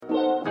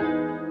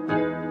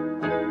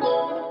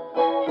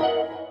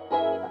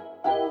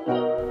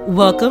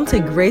Welcome to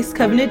Grace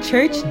Covenant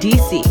Church,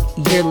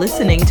 DC. You're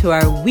listening to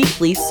our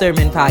weekly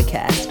sermon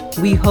podcast.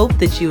 We hope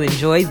that you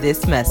enjoy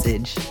this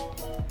message.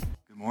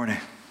 Good morning.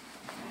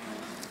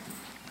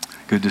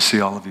 Good to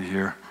see all of you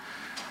here.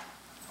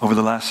 Over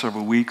the last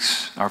several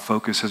weeks, our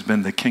focus has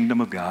been the kingdom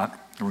of God,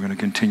 and we're going to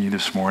continue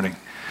this morning.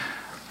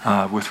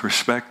 With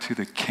respect to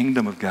the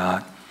kingdom of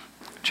God,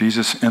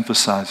 Jesus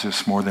emphasized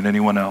this more than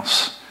anyone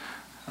else.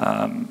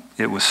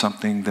 It was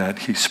something that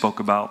he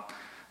spoke about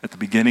at the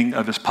beginning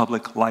of his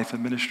public life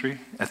and ministry,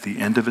 at the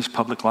end of his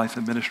public life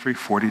and ministry,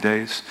 40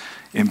 days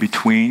in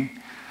between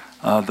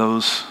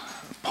those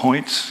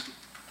points,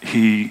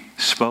 he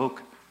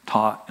spoke,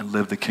 taught, and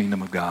lived the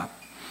kingdom of God.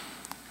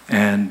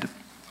 And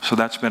so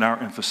that's been our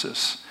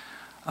emphasis.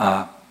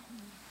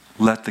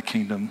 Let the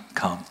kingdom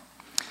come.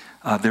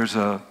 There's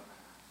a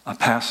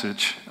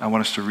passage I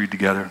want us to read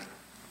together.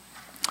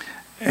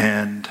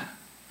 And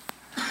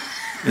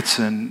it's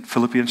in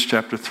Philippians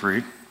chapter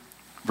 3.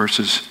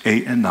 Verses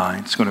 8 and 9.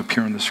 It's going to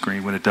appear on the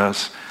screen. When it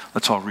does,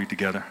 let's all read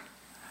together.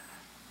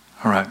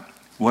 All right.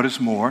 What is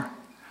more,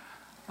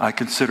 I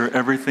consider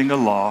everything a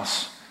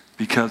loss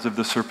because of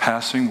the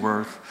surpassing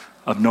worth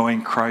of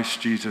knowing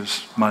Christ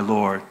Jesus, my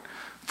Lord,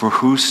 for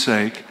whose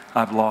sake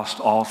I've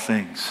lost all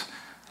things.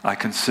 I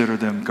consider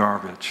them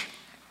garbage,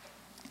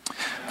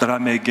 that I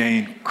may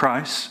gain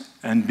Christ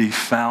and be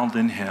found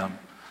in him,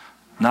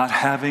 not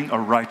having a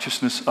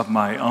righteousness of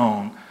my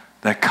own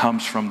that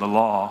comes from the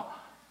law,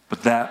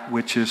 but that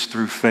which is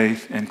through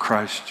faith in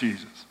Christ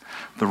Jesus,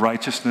 the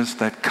righteousness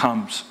that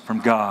comes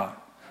from God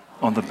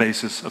on the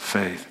basis of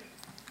faith.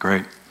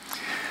 Great.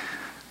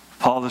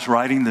 Paul is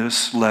writing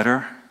this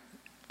letter,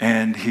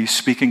 and he's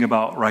speaking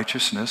about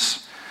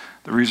righteousness.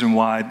 The reason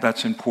why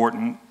that's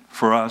important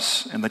for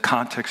us in the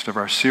context of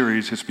our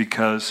series is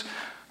because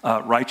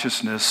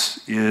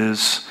righteousness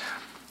is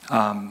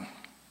an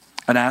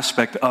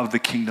aspect of the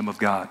kingdom of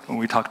God. When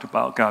we talked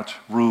about God's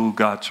rule,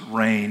 God's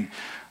reign,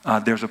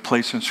 there's a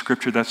place in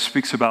Scripture that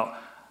speaks about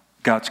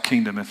God's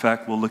kingdom. In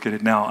fact, we'll look at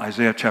it now.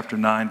 Isaiah chapter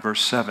 9,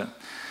 verse 7.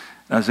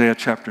 Isaiah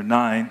chapter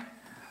 9,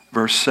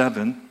 verse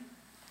 7.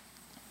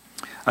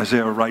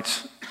 Isaiah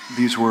writes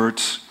these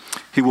words,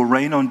 "He will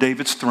reign on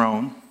David's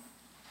throne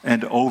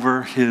and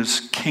over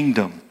his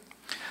kingdom,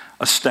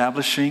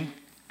 establishing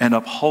and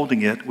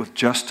upholding it with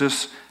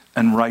justice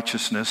and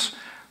righteousness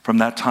from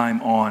that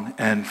time on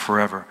and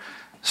forever."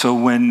 So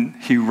when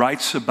he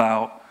writes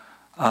about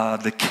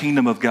the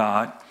kingdom of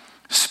God,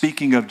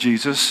 speaking of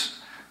Jesus,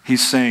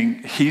 he's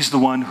saying he's the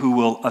one who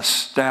will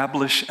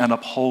establish and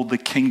uphold the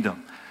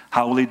kingdom.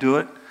 How will he do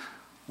it?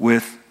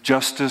 With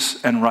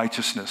justice and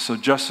righteousness. So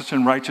justice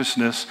and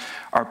righteousness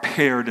are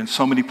paired in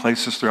so many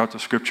places throughout the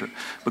Scripture.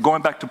 But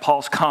going back to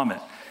Paul's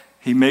comment,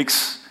 he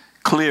makes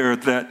clear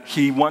that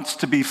he wants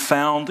to be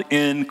found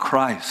in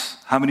Christ.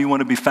 How many want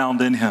to be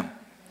found in him?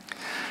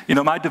 You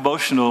know, my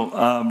devotional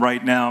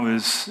right now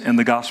is in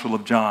the Gospel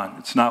of John.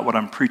 It's not what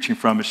I'm preaching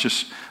from. It's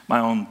just my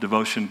own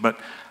devotion. But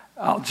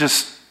I'll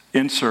just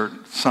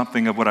insert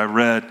something of what I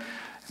read.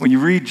 When you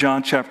read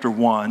John chapter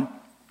 1,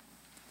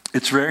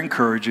 it's very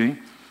encouraging.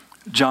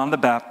 John the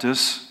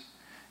Baptist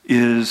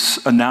is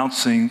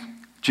announcing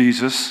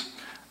Jesus,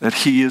 that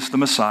he is the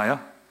Messiah.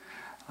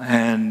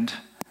 And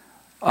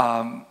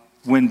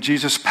when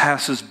Jesus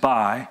passes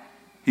by,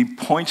 he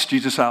points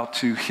Jesus out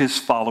to his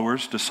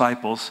followers,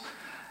 disciples,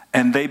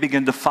 and they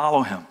begin to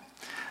follow him.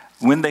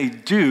 When they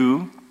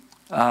do,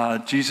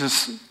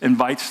 Jesus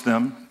invites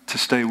them to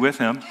stay with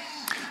him.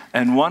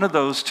 And one of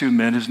those two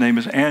men, his name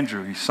is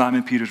Andrew. He's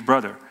Simon Peter's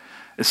brother.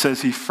 It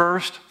says he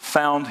first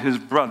found his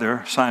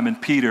brother, Simon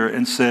Peter,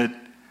 and said,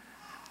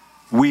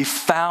 "We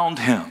found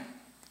him."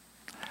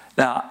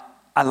 Now,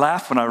 I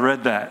laughed when I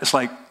read that. It's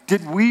like,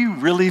 did we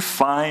really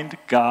find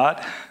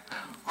God?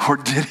 Or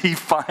did he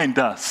find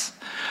us?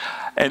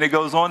 And it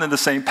goes on in the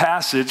same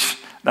passage.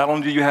 Not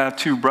only do you have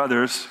two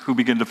brothers who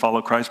begin to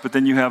follow Christ, but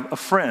then you have a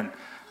friend,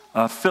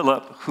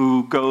 Philip,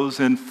 who goes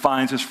and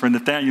finds his friend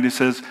Nathanael, and he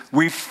says,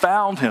 "We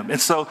found him." And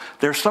so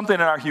there's something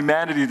in our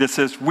humanity that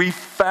says, we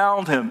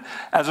found him,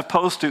 as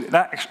opposed to,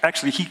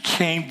 actually, he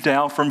came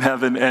down from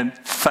heaven and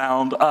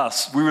found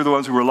us. We were the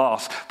ones who were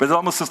lost. But it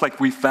almost is like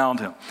we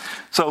found him.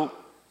 So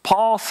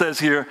Paul says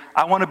here,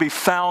 I want to be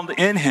found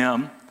in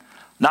him,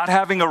 not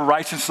having a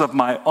righteousness of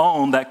my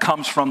own that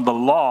comes from the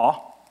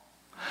law,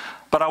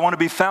 but I want to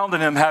be found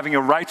in him having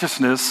a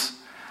righteousness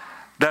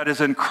that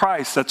is in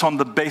Christ, that's on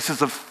the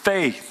basis of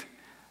faith.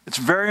 It's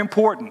very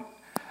important.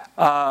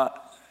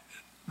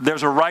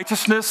 There's a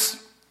righteousness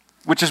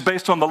which is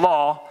based on the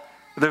law.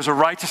 There's a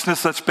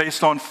righteousness that's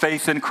based on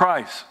faith in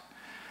Christ.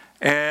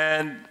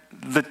 And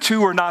the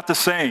two are not the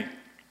same.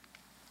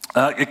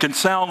 It can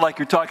sound like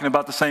you're talking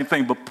about the same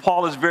thing, but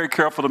Paul is very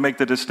careful to make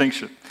the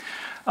distinction.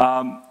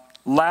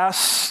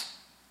 Last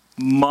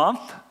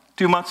month,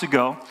 2 months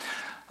ago,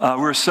 we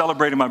were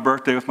celebrating my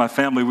birthday with my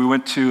family. We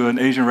went to an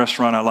Asian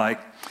restaurant I like.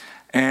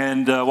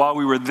 And while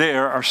we were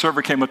there, our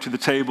server came up to the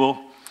table,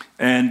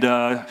 and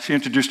she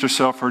introduced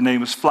herself. Her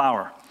name is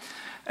Flower.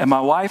 And my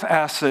wife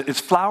asked, "Is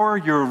Flower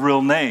your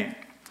real name?"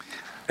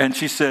 And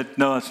she said,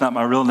 "No, it's not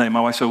my real name."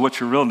 My wife said, "What's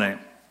your real name?"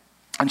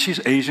 And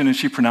she's Asian, and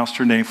she pronounced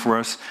her name for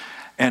us.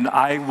 And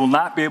I will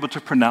not be able to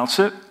pronounce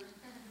it.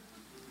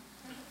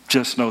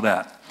 Just know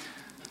that.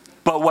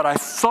 But what I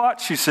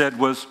thought she said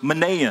was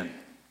Manayan.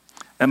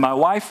 And my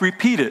wife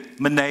repeated,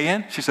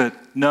 Manayan? She said,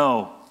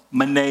 no,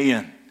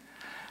 Manayan.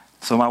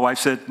 So my wife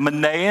said,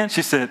 Manayan?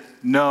 She said,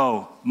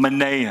 no,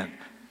 Manayan.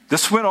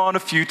 This went on a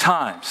few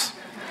times.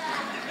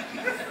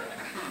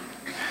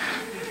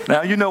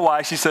 Now you know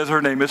why she says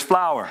her name is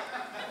Flower.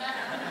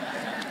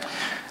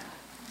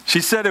 She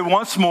said it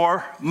once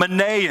more,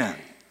 Manayan.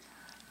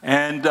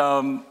 And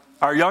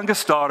our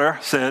youngest daughter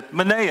said,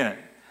 Manayan.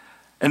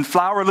 And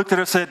Flower looked at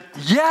her and said,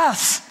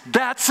 yes,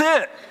 that's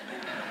it.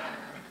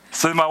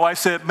 So my wife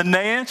said,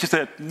 Manayan? She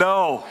said,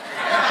 no.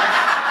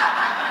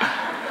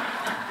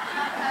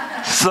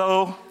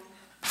 So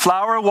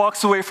Flower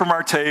walks away from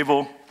our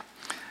table,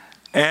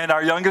 and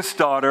our youngest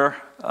daughter,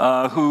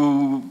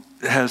 who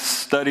has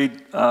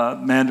studied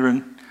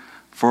Mandarin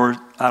for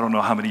I don't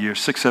know how many years,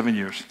 6, 7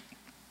 years.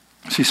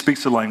 She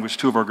speaks the language,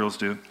 2 of our girls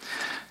do.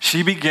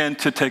 She began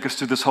to take us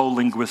through this whole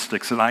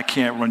linguistics, and I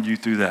can't run you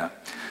through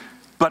that.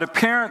 But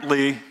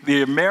apparently,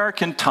 the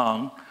American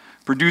tongue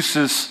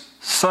produces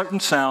certain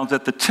sounds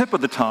at the tip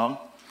of the tongue,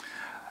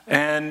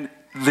 and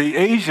the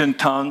Asian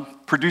tongue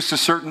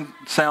produces certain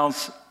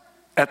sounds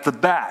at the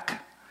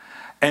back.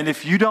 And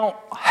if you don't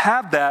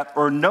have that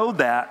or know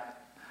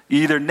that,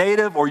 either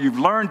native or you've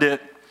learned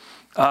it,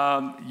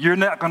 you're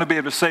not going to be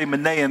able to say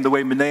Manayan the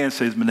way Manayan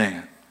says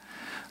Manayan.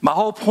 My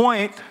whole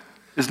point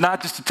is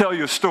not just to tell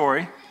you a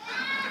story,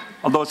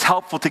 although it's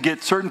helpful to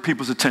get certain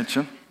people's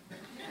attention.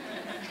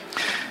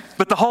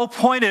 But the whole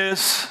point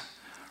is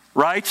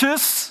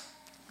righteous?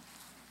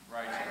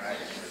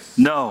 Righteous.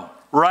 No.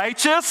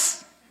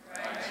 Righteous?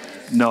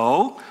 Righteous.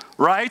 No.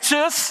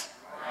 Righteous?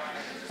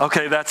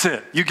 Okay, that's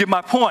it. You get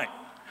my point.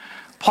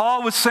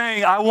 Paul was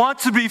saying, I want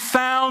to be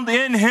found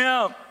in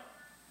him,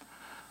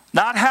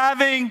 not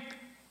having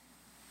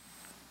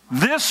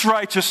this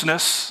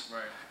righteousness,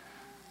 right,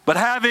 but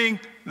having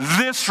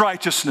this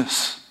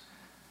righteousness.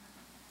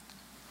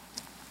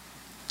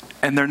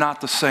 And they're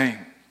not the same.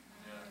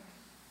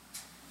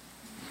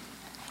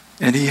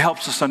 And he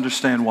helps us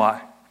understand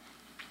why.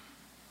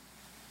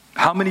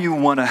 How many of you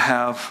want to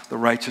have the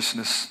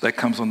righteousness that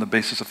comes on the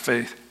basis of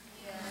faith?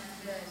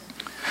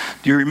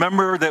 Do you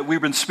remember that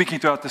we've been speaking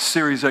throughout this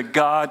series that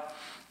God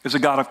is a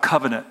God of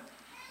covenant?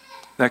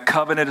 That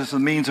covenant is the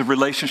means of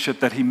relationship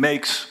that he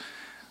makes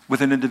with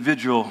an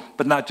individual,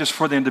 but not just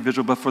for the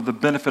individual, but for the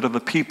benefit of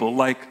the people,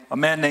 like a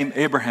man named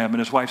Abraham and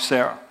his wife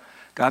Sarah.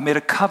 God made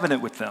a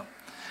covenant with them.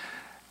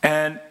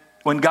 And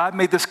when God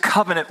made this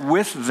covenant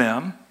with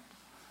them,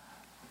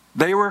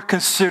 they were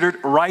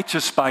considered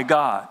righteous by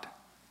God,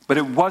 but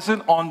it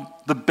wasn't on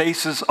the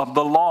basis of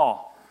the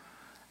law.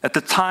 At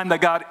the time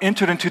that God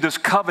entered into this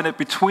covenant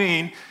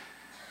between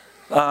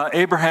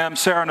Abraham,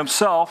 Sarah, and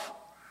himself,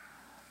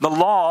 the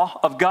law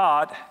of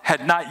God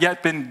had not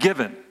yet been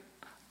given.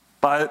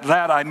 By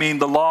that I mean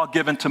the law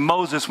given to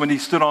Moses when he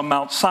stood on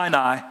Mount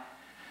Sinai,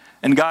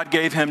 and God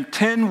gave him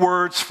 10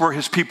 words for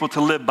his people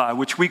to live by,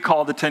 which we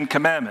call the 10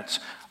 Commandments.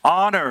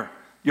 Honor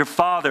your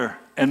father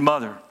and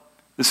mother.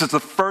 This is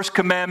the first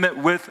commandment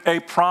with a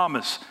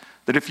promise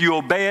that if you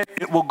obey it,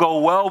 it will go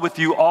well with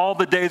you all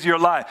the days of your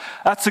life.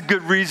 That's a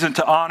good reason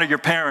to honor your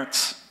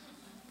parents.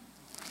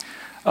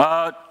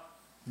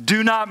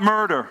 Do not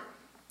murder.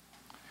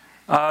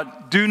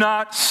 Do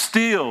not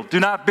steal. Do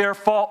not bear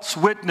false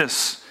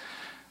witness.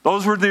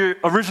 Those were the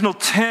original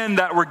 10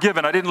 that were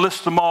given. I didn't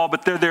list them all,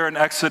 but they're there in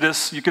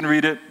Exodus. You can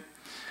read it.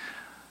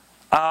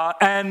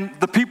 And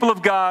the people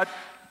of God,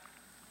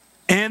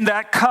 in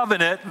that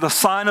covenant, the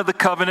sign of the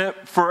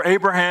covenant for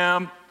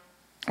Abraham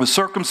was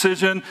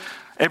circumcision.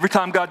 Every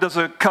time God does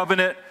a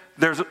covenant,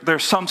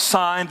 there's some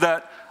sign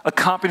that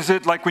accompanies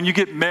it. Like when you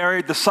get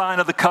married, the sign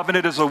of the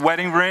covenant is a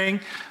wedding ring.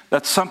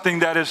 That's something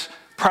that is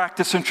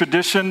practice and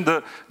tradition.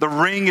 The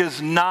ring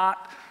is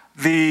not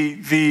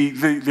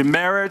the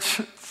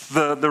marriage.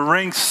 The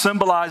ring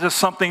symbolizes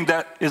something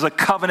that is a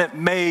covenant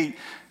made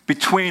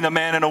between a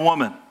man and a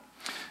woman.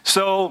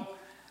 So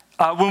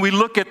when we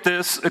look at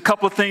this, a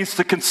couple of things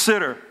to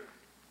consider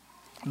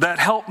that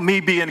help me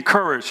be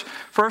encouraged.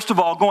 First of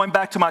all, going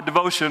back to my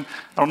devotion,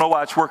 I don't know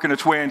why it's working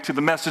its way into the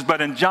message, but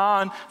in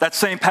John, that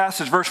same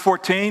passage, verse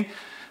 14,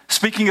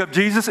 speaking of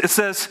Jesus, it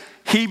says,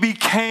 he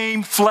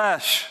became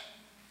flesh.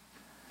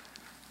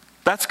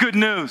 That's good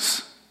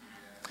news.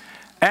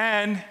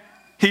 And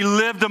he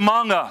lived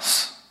among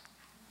us.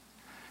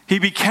 He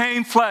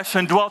became flesh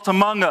and dwelt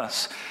among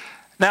us.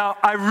 Now,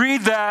 I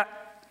read that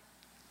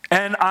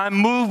and I'm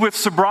moved with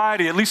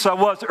sobriety, at least I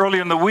was early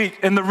in the week.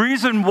 And the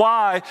reason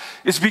why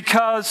is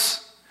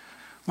because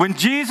when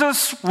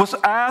Jesus was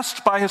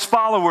asked by his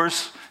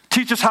followers,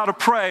 teach us how to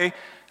pray,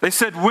 he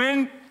said,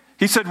 when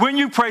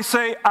you pray,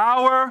 say,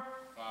 our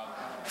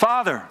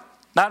Father.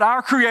 Not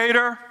our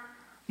Creator,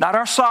 not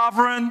our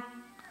Sovereign,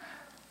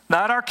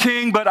 not our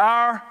King, but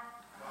our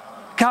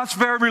God's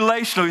very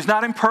relational. He's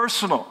not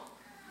impersonal.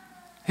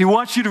 He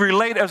wants you to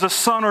relate as a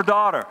son or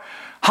daughter.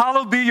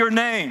 Hallowed be your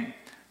name.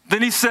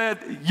 Then he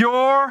said,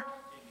 your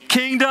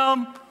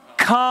kingdom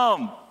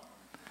come.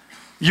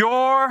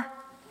 Your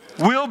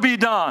will be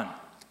done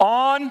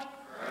on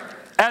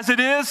as it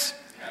is.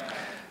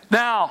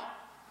 Now,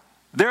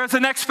 there is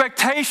an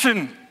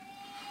expectation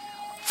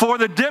for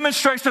the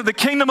demonstration of the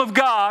kingdom of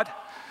God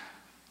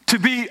to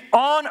be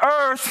on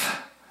earth,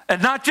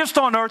 and not just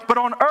on earth, but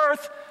on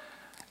earth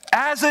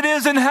as it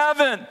is in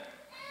heaven.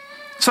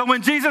 So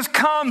when Jesus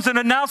comes and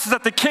announces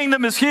that the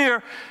kingdom is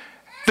here,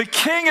 the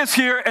king is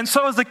here, and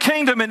so is the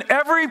kingdom in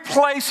every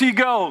place he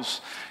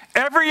goes.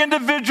 Every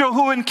individual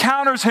who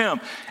encounters him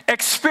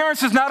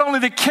experiences not only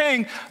the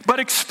king, but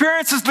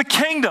experiences the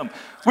kingdom,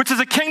 which is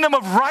a kingdom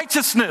of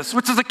righteousness,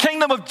 which is a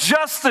kingdom of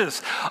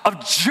justice,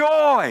 of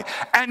joy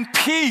and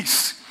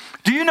peace.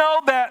 Do you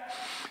know that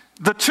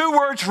the two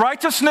words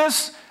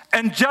righteousness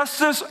and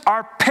justice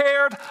are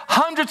paired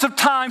hundreds of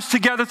times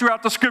together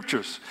throughout the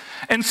scriptures?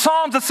 In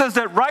Psalms, it says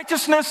that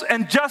righteousness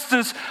and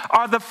justice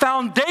are the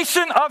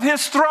foundation of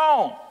his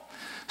throne.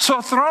 So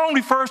a throne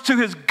refers to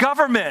his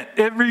government.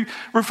 It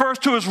refers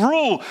to his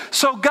rule.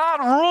 So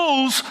God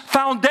rules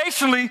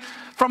foundationally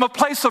from a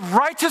place of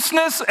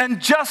righteousness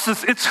and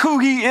justice. It's who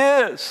he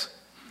is.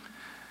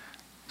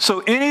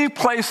 So any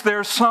place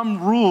there's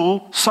some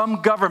rule,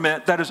 some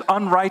government that is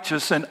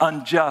unrighteous and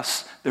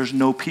unjust, there's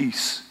no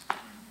peace.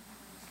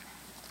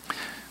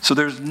 So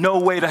there's no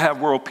way to have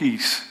world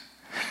peace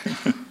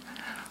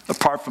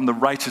apart from the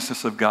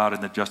righteousness of God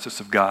and the justice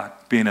of God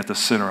being at the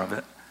center of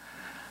it.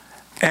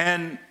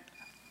 And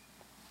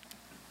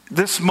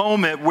this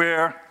moment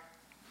where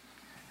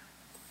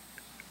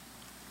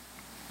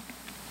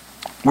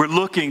we're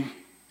looking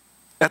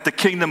at the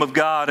kingdom of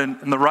God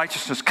and the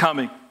righteousness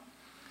coming,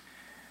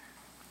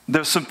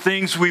 there's some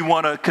things we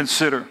want to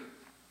consider.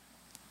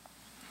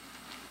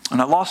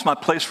 And I lost my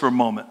place for a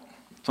moment,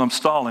 so I'm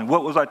stalling.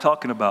 What was I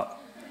talking about?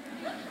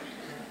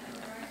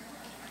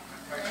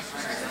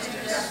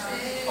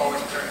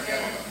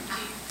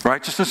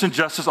 Righteousness and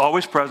justice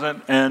always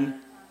present, and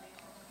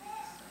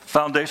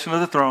foundation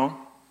of the throne.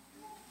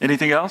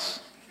 Anything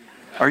else?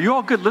 Are you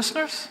all good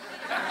listeners?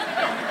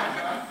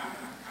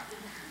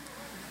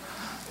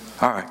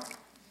 All right.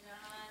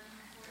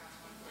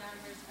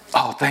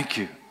 Oh, thank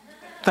you.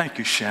 Thank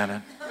you,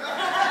 Shannon.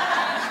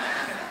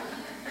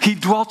 He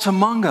dwelt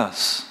among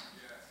us.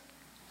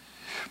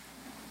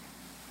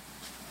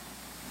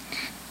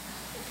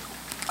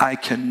 I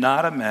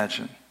cannot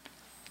imagine,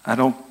 I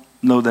don't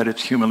know that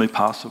it's humanly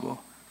possible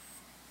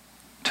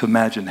to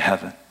imagine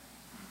heaven.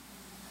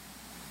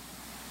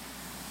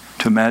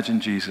 To imagine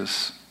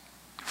Jesus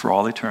for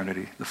all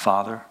eternity, the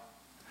Father,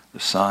 the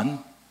Son,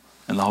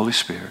 and the Holy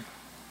Spirit.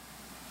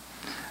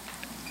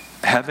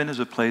 Heaven is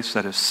a place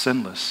that is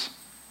sinless.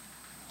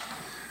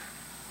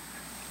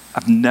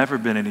 I've never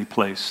been any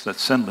place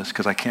that's sinless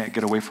because I can't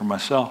get away from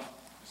myself.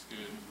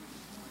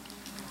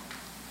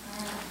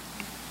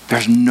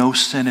 There's no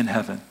sin in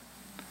heaven.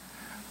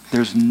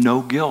 There's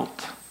no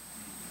guilt.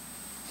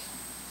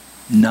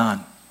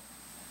 None.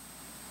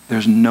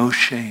 There's no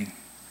shame.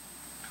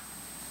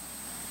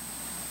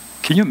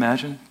 Can you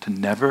imagine to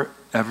never,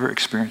 ever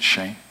experience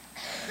shame?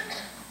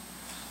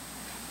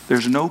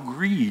 There's no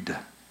greed.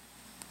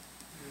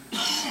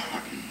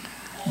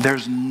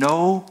 There's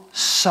no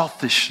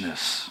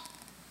selfishness.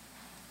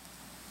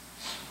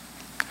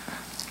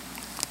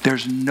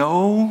 There's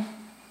no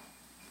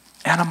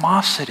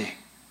animosity.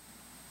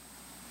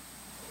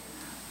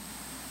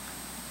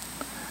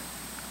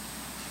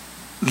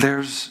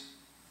 There's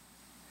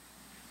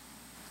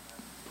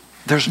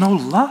no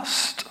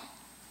lust.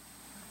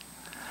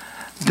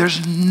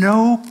 There's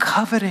no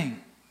coveting.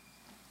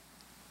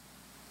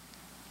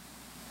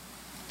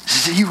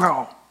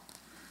 Zero.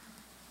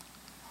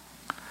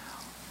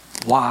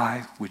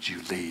 Why would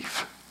you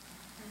leave?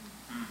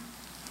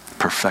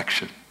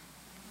 Perfection.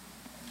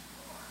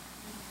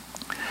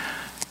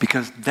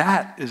 Because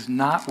that is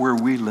not where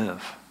we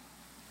live.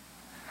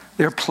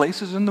 There are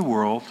places in the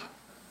world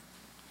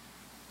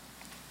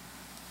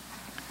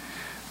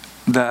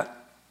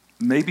that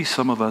maybe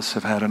some of us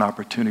have had an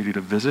opportunity to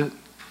visit,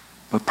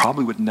 but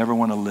probably would never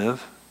want to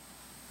live.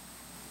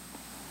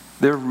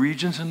 There are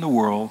regions in the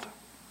world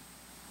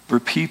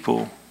where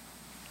people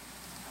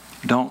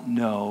don't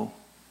know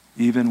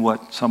even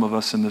what some of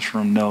us in this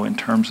room know in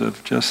terms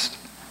of just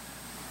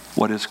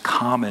what is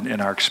common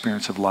in our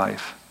experience of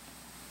life.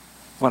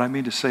 What I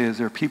mean to say is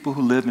there are people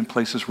who live in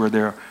places where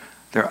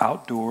they're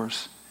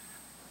outdoors.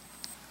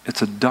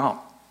 It's a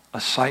dump,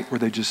 a site where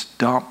they just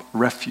dump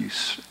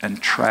refuse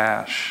and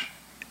trash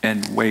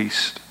and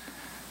waste,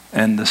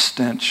 and the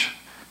stench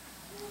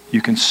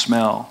you can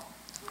smell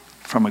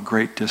from a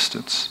great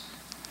distance,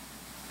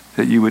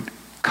 that you would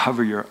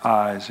cover your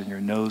eyes and your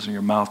nose and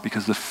your mouth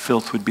because the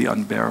filth would be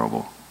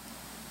unbearable.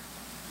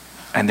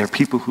 And there are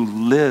people who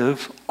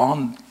live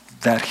on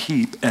that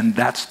heap, and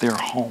that's their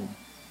home.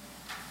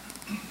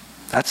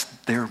 That's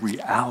their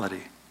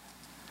reality.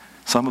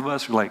 Some of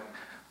us are like,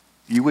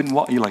 you wouldn't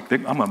walk, you're like,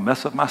 I'm going to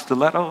mess up my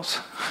stilettos.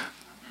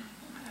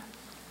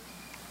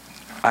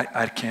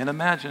 I can't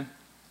imagine.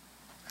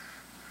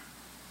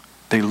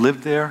 They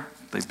live there,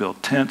 they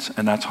build tents,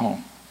 and that's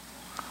home.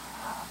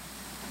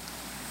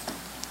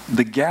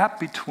 The gap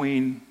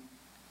between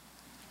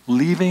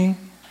leaving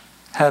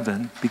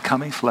heaven,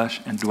 becoming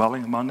flesh, and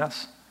dwelling among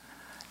us,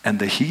 and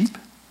the heap,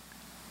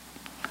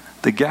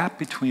 the gap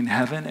between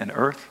heaven and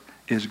earth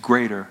is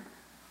greater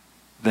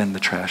than the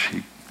trash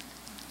heap.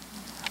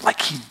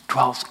 Like he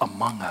dwells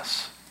among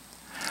us.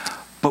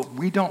 But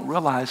we don't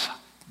realize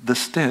the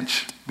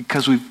stench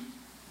because we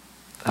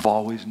have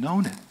always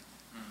known it.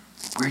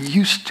 We're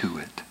used to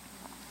it.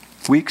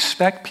 We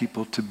expect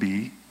people to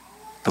be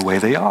the way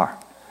they are.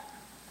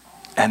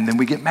 And then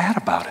we get mad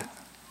about it.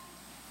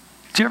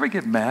 Do you ever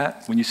get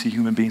mad when you see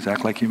human beings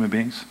act like human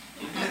beings?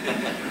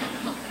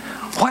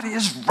 What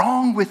is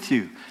wrong with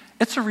you?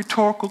 It's a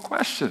rhetorical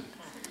question.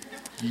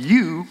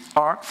 You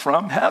aren't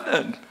from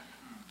heaven.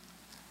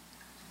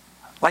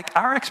 Like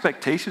our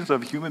expectations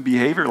of human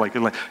behavior, like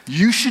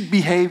you should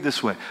behave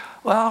this way.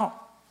 Well,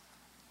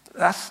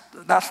 that's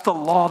the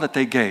law that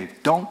they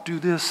gave. Don't do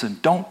this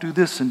and don't do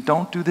this and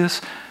don't do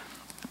this.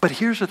 But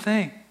here's the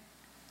thing.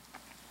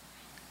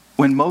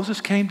 When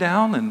Moses came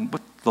down and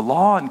with the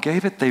law and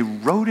gave it, they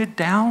wrote it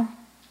down,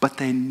 but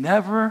they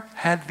never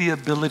had the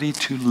ability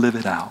to live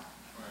it out.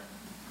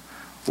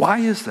 Why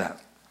is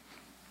that?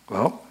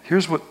 Well,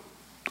 here's what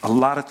a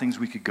lot of things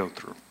we could go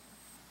through.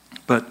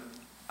 But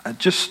I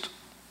just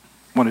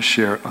want to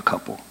share a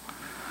couple.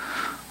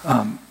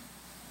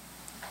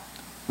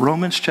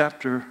 Romans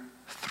chapter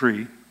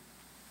 3,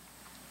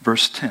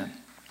 verse 10.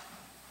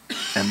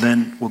 And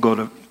then we'll go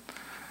to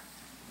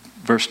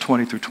verse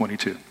 20 through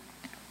 22.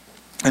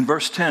 In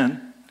verse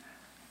 10,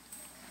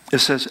 it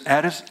says,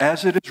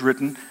 as it is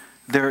written,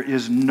 there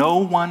is no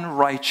one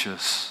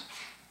righteous,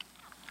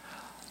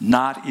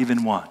 not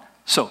even one.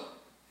 So,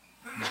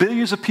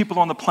 billions of people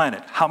on the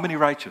planet, how many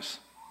righteous?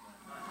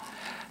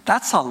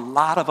 That's a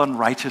lot of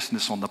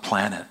unrighteousness on the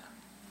planet.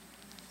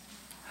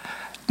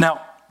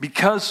 Now,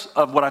 because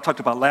of what I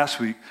talked about last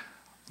week,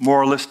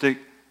 moralistic,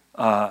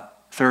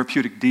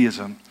 therapeutic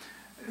deism,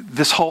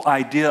 this whole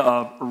idea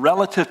of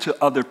relative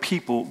to other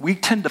people, we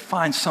tend to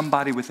find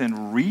somebody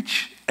within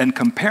reach and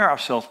compare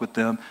ourselves with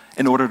them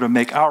in order to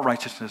make our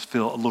righteousness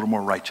feel a little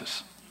more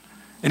righteous.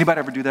 Anybody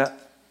ever do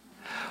that?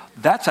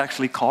 That's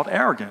actually called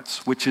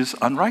arrogance, which is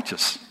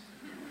unrighteous.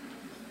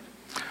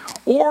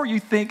 Or you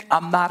think,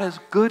 I'm not as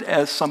good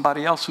as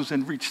somebody else who's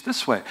in reach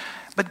this way.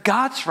 But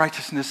God's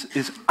righteousness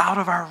is out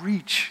of our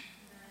reach.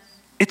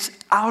 It's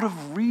out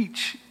of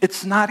reach.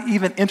 It's not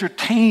even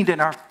entertained in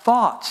our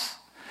thoughts.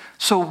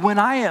 So when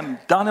I am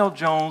Donnell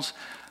Jones,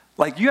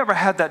 like you ever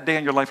had that day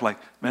in your life like,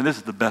 man, this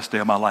is the best day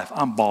of my life.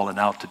 I'm balling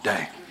out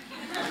today.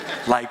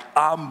 Like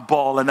I'm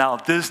balling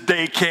out. This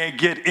day can't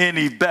get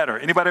any better.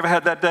 Anybody ever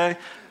had that day?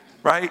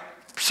 Right?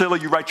 Priscilla,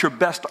 you write your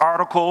best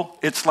article.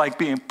 It's like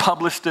being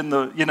published in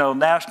the,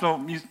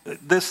 national,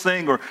 this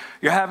thing, or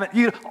you're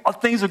having,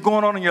 things are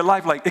going on in your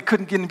life like it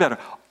couldn't get any better.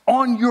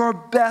 On your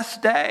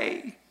best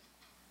day,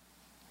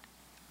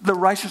 the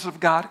righteousness of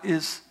God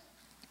is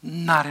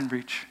not in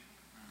reach.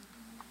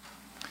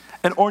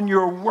 And on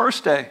your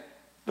worst day,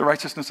 the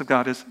righteousness of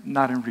God is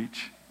not in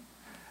reach.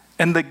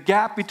 And the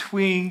gap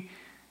between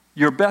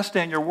your best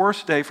day and your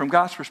worst day from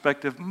God's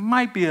perspective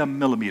might be a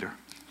millimeter.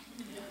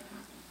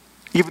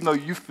 Even though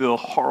you feel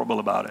horrible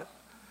about it.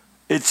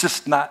 It's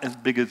just not as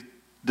big a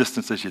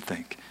distance as you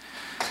think.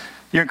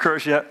 You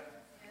encouraged yet?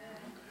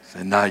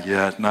 Say, not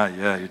yet, not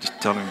yet. You're just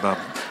telling me about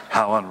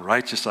how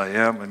unrighteous I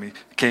am. I mean,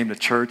 I came to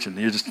church and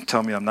you just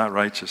tell me I'm not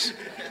righteous.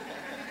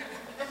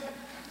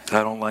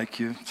 I don't like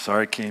you.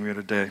 Sorry I came here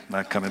today.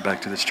 Not coming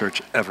back to this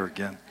church ever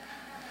again.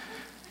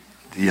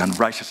 The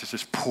unrighteousness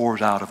just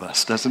pours out of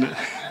us, doesn't it?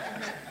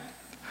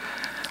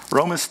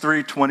 Romans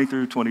 3, 20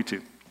 through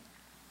 22.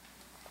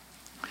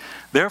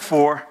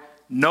 Therefore,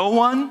 no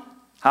one,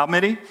 how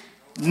many?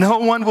 No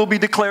one will be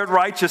declared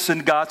righteous in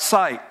God's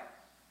sight.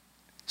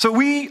 So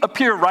we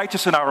appear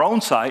righteous in our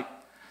own sight.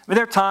 I mean,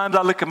 there are times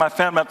I look at my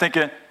family, I'm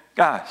thinking,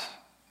 guys,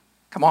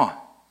 come on.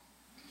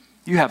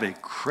 You have a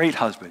great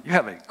husband. You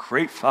have a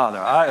great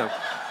father.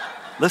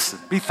 Listen,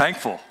 be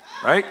thankful,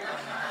 right?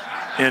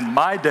 In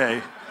my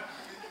day,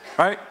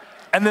 right?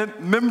 And then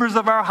members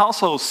of our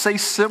household say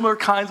similar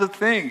kinds of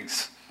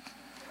things.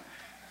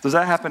 Does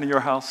that happen in your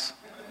house?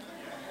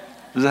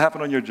 Does it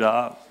happen on your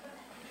job?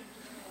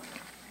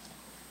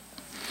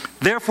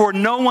 Therefore,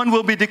 no one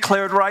will be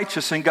declared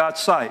righteous in God's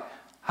sight.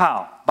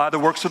 How? By the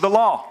works of the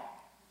law.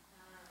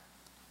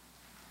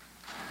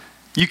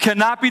 You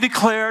cannot be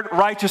declared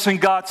righteous in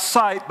God's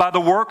sight by the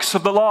works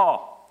of the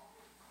law.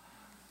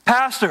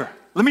 Pastor,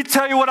 let me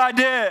tell you what I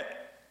did.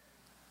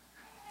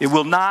 It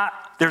will not,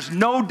 there's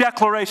no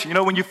declaration. You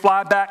know, when you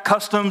fly back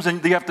customs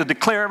and you have to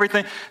declare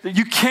everything,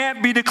 you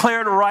can't be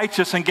declared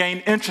righteous and gain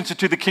entrance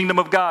into the kingdom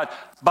of God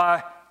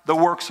by the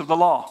works of the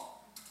law.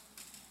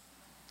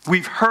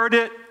 We've heard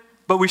it,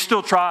 but we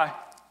still try.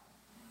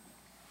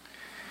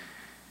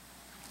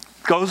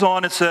 Goes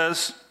on, it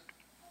says,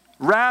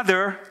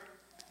 rather,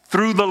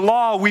 through the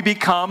law, we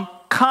become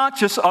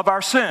conscious of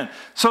our sin.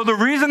 So the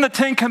reason the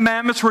 10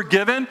 Commandments were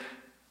given,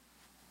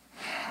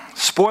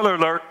 spoiler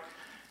alert,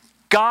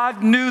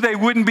 God knew they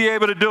wouldn't be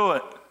able to do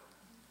it.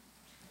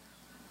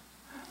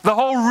 The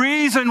whole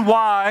reason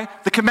why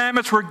the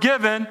commandments were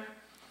given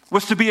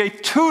was to be a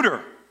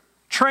tutor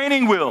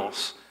training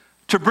wheels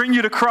to bring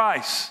you to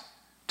Christ,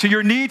 to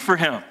your need for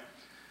him.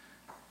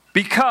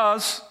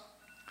 Because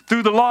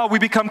through the law, we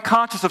become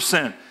conscious of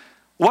sin.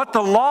 What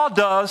the law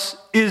does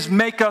is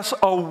make us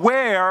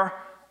aware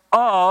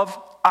of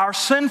our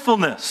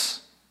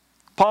sinfulness.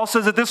 Paul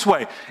says it this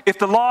way: if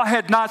the law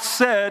had not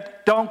said,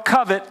 don't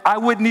covet, I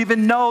wouldn't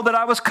even know that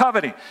I was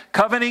coveting.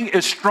 Coveting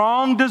is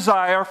strong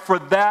desire for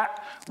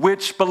that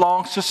which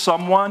belongs to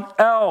someone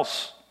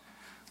else.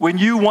 When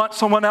you want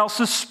someone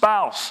else's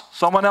spouse,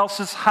 someone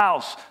else's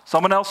house,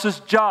 someone else's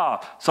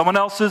job, someone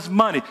else's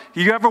money.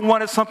 You ever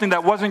wanted something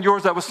that wasn't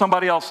yours, that was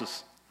somebody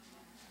else's?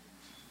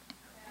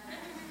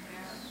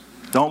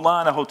 Don't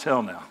lie in a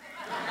hotel now.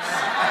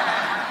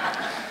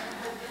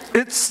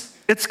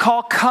 It's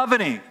called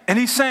coveting. And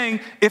he's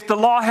saying, if the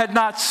law had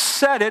not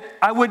said it,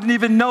 I wouldn't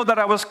even know that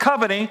I was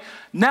coveting.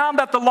 Now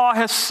that the law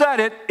has said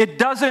it, it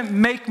doesn't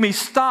make me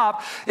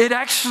stop. It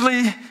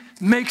actually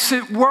makes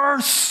it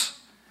worse.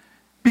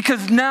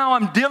 Because now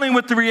I'm dealing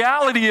with the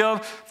reality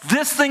of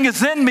this thing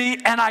is in me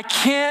and I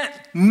can't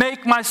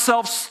make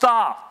myself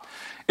stop.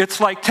 It's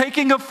like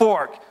taking a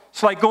fork.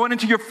 It's like going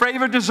into your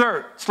favorite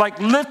dessert. It's like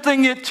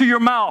lifting it to your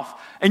mouth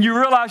and you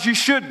realize you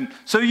shouldn't.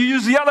 So you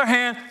use the other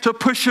hand to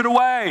push it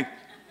away.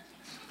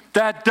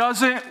 That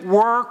doesn't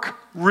work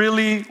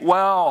really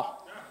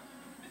well.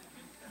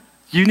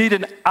 You need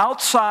an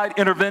outside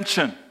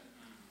intervention.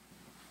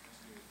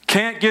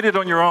 Can't get it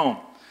on your own.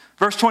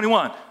 Verse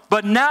 21,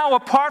 but now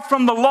apart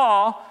from the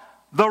law,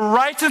 the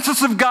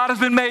righteousness of God has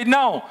been made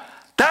known.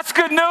 That's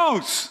good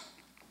news.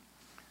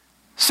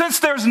 Since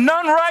there's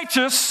none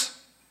righteous,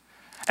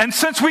 and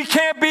since we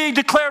can't be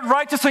declared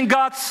righteous in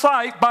God's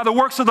sight by the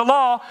works of the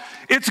law,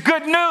 it's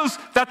good news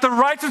that the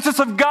righteousness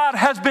of God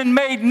has been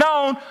made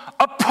known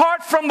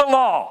apart from the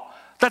law.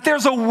 That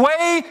there's a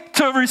way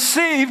to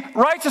receive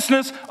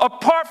righteousness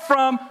apart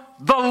from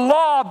the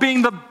law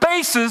being the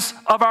basis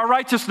of our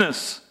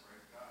righteousness.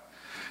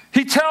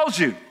 He tells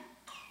you,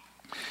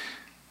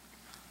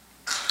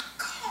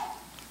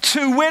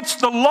 to which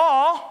the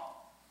law,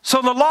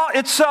 so the law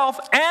itself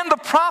and the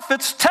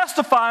prophets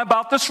testify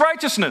about this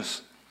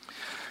righteousness.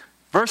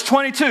 Verse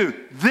 22,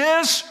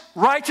 this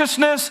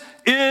righteousness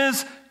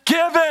is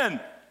given.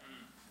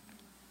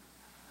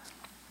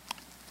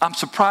 I'm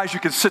surprised you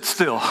can sit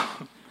still.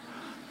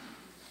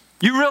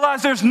 You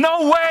realize there's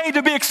no way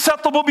to be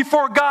acceptable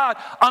before God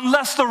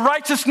unless the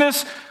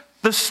righteousness,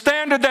 the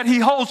standard that he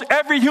holds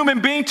every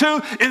human being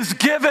to, is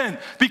given,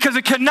 because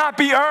it cannot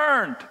be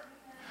earned.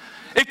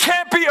 It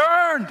can't be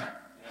earned.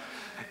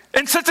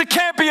 And since it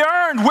can't be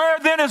earned, where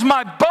then is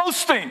my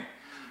boasting?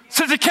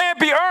 Since it can't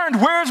be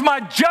earned, where is my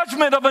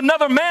judgment of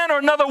another man or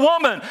another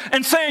woman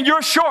and saying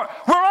you're short?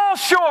 We're all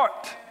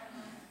short.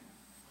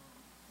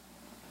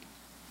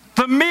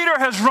 The meter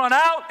has run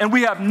out and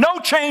we have no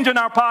change in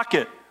our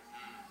pocket.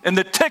 And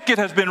the ticket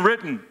has been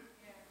written.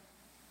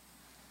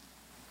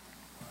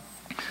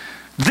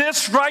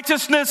 This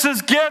righteousness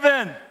is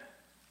given.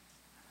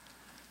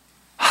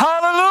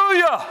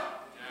 Hallelujah.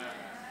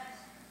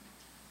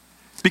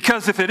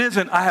 Because if it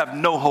isn't, I have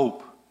no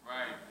hope.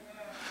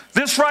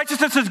 This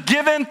righteousness is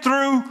given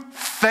through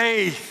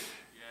faith.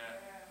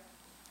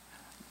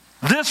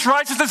 This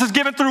righteousness is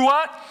given through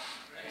what?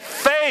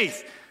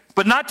 Faith.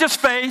 But not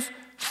just faith.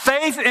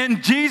 Faith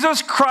in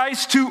Jesus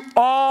Christ to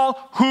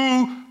all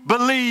who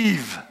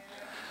believe.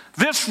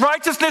 This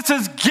righteousness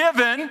is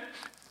given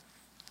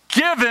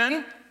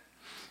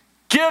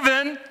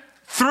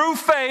through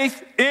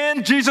faith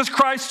in Jesus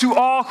Christ to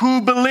all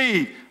who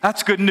believe.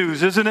 That's good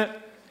news, isn't it?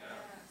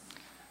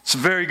 It's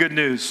very good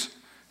news.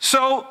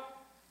 So,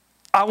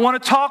 I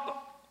want to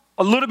talk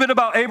a little bit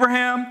about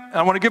Abraham, and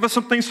I want to give us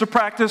some things to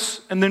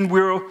practice, and then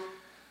we'll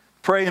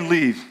pray and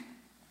leave.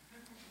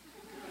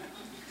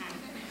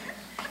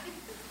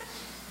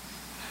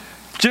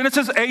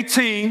 Genesis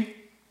 18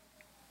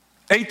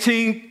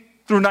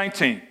 through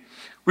 19.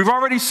 We've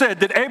already said,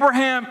 did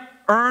Abraham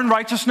earn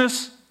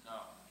righteousness? No.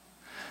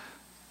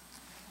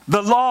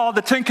 The law,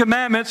 the 10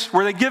 Commandments,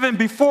 were they given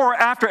before or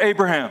after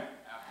Abraham?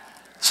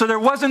 So there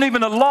wasn't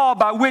even a law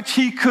by which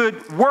he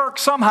could work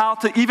somehow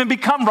to even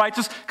become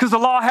righteous, because the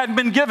law hadn't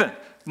been given.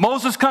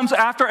 Moses comes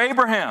after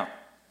Abraham.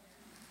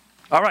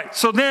 All right,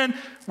 so then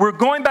we're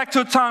going back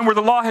to a time where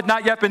the law had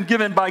not yet been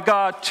given by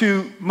God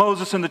to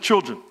Moses and the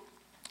children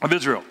of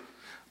Israel.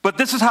 But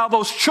this is how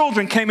those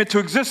children came into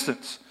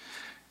existence.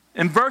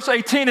 In verse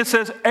 18 it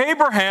says,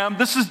 Abraham,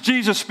 this is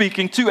Jesus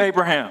speaking to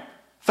Abraham,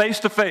 face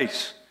to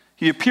face.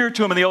 He appeared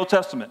to him in the Old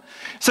Testament.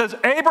 It says,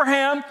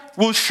 Abraham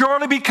will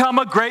surely become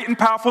a great and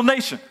powerful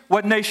nation.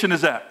 What nation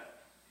is that?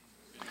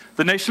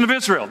 The nation of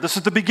Israel. This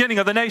is the beginning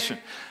of the nation.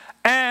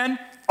 And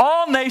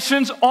all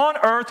nations on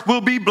earth will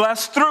be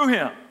blessed through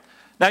him.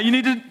 Now you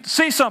need to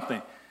see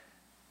something.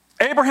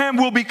 Abraham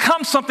will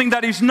become something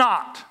that he's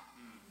not.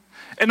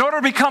 In order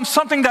to become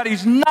something that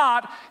he's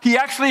not, he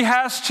actually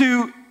has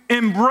to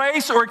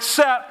embrace or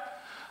accept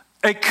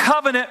a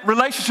covenant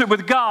relationship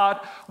with God,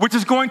 which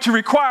is going to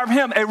require of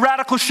him a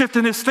radical shift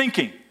in his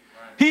thinking.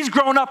 He's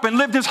grown up and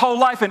lived his whole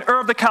life in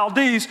Ur of the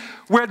Chaldees,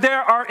 where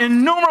there are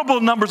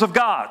innumerable numbers of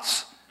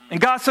gods.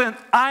 And God said,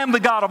 I am the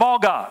God of all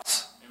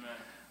gods.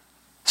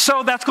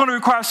 So that's going to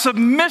require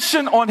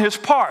submission on his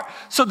part.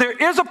 So there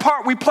is a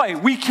part we play.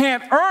 We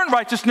can't earn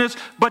righteousness,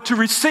 but to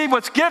receive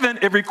what's given,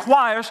 it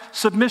requires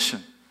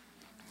submission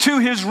to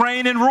his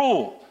reign and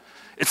rule.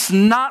 It's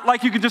not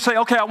like you can just say,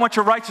 okay, I want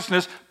your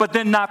righteousness, but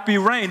then not be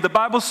reigned. The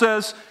Bible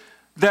says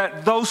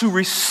that those who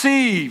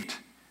received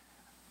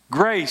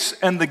grace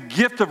and the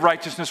gift of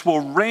righteousness will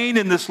reign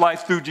in this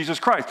life through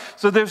Jesus Christ.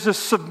 So there's this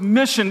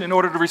submission in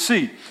order to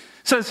receive.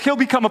 It says he'll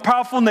become a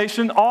powerful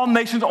nation. All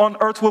nations on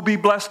earth will be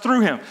blessed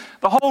through him.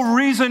 The whole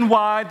reason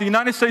why the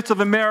United States of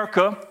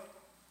America,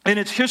 in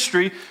its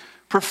history,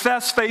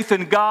 professed faith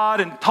in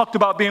God and talked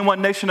about being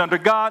one nation under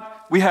God,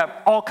 we have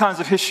all kinds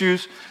of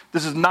issues.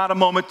 This is not a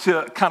moment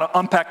to kind of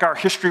unpack our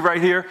history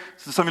right here.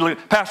 So some of you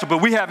look, Pastor,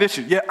 but we have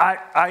issues. Yeah,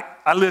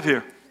 I live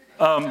here.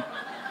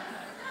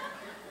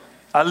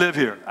 I live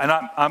here, and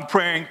I'm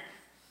praying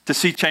to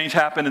see change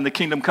happen and the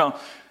kingdom come. It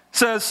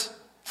says,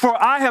 for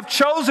I have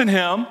chosen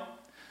him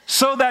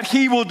so that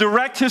he will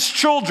direct his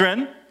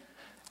children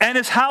and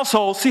his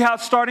household. See how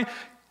it's starting?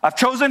 I've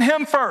chosen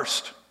him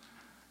first.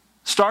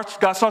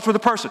 God starts with a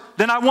person.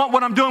 Then I want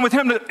what I'm doing with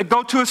him to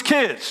go to his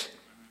kids,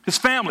 his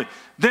family.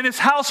 Then his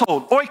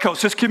household,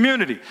 oikos, his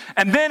community.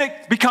 And then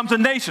it becomes a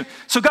nation.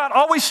 So God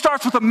always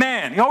starts with a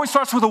man. He always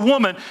starts with a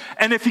woman.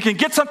 And if he can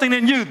get something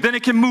in you, then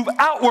it can move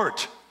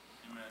outward.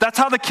 That's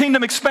how the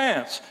kingdom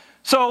expands.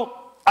 So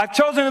I've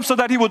chosen him so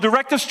that he will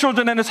direct his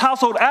children and his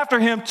household after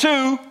him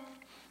to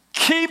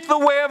keep the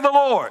way of the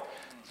Lord.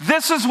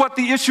 This is what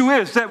the issue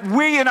is, that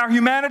we in our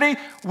humanity,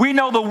 we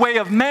know the way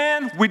of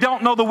man, we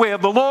don't know the way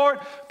of the Lord,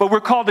 but we're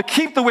called to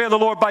keep the way of the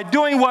Lord by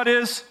doing what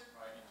is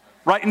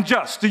right and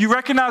just. Do you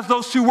recognize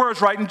those two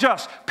words, right and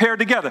just, paired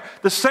together?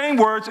 The same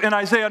words in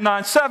Isaiah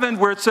 9:7,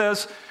 where it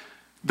says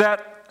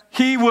that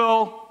he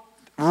will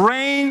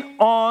reign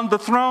on the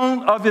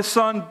throne of his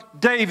son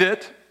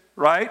David,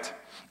 right?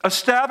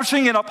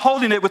 Establishing and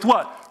upholding it with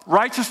what?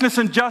 Righteousness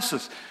and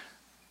justice.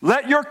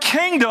 Let your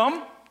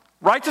kingdom,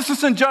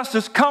 righteousness and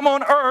justice, come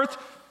on earth,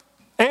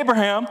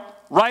 Abraham,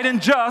 right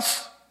and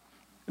just.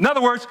 In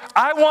other words,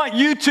 I want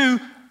you to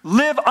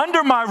live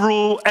under my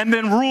rule and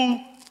then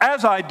rule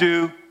as I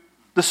do,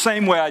 the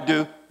same way I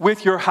do,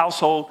 with your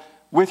household,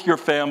 with your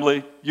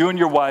family, you and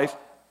your wife,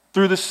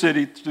 through the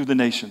city, through the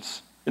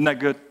nations. Isn't that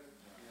good?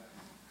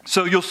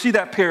 So you'll see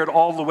that paired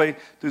all the way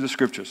through the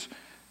scriptures.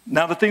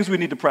 Now the things we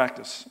need to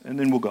practice, and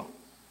then we'll go.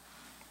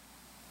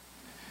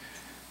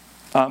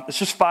 It's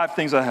just 5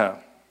 things I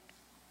have.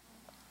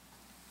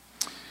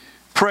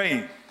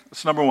 Praying,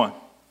 that's number 1.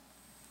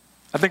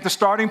 I think the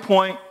starting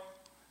point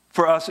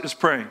for us is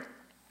praying.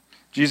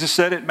 Jesus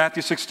said it in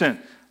Matthew 6:10,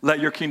 let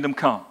your kingdom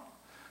come.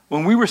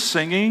 When we were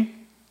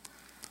singing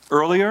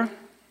earlier,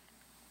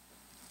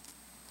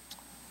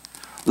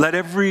 let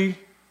every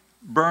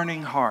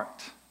burning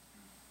heart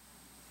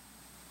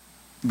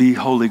be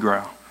holy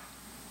ground.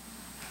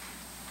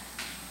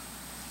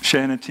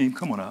 Shannon team,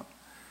 come on up.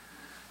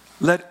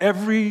 Let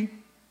every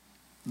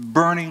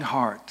burning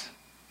heart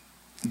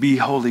be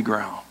holy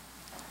ground.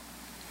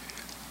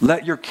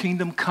 Let your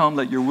kingdom come,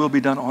 let your will be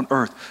done on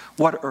earth.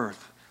 What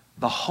earth?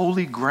 The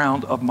holy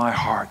ground of my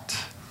heart.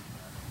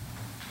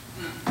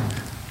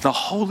 The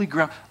holy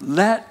ground.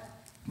 Let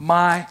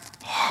my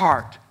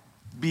heart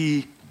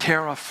be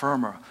terra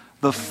firma,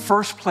 the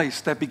first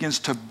place that begins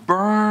to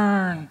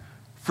burn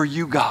for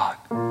you, God,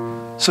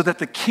 so that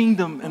the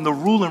kingdom and the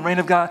rule and reign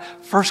of God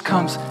first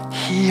comes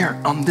here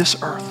on this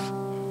earth.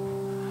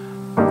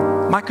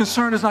 My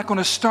concern is not going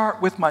to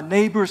start with my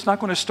neighbor. It's not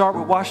going to start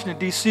with Washington,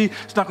 D.C.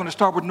 It's not going to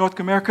start with North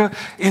America.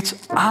 It's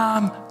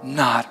I'm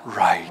not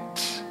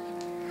right.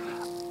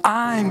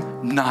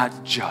 I'm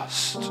not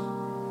just.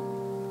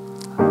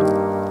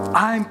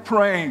 I'm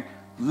praying,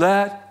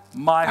 let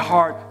my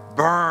heart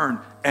burn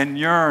and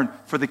yearn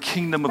for the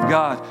kingdom of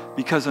God,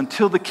 because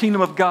until the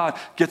kingdom of God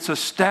gets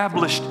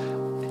established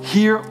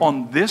here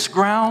on this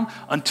ground,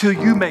 until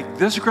you make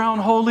this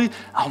ground holy,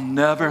 I'll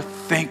never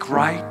think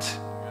right.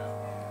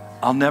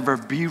 I'll never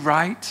be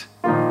right.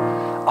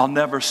 I'll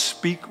never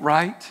speak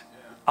right.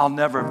 I'll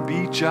never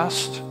be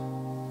just.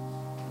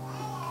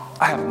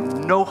 I have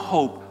no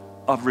hope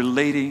of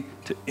relating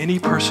to any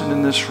person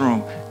in this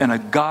room in a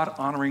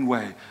God-honoring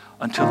way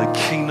until the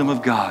kingdom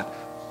of God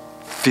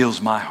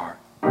fills my heart,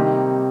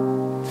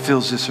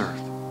 fills this earth.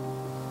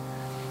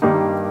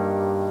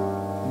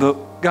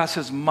 God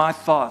says, my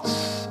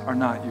thoughts are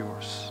not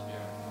yours.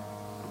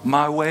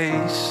 My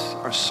ways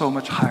are so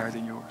much higher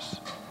than yours.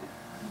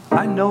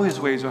 I know his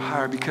ways are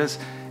higher because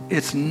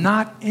it's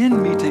not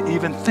in me to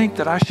even think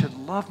that I should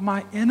love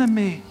my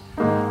enemy.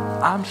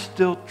 I'm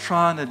still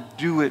trying to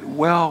do it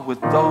well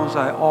with those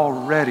I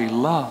already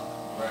love.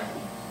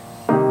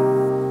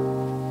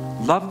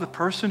 Love the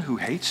person who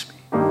hates me.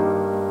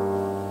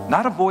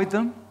 Not avoid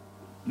them,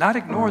 not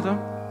ignore them.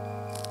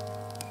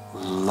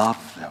 Love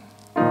them.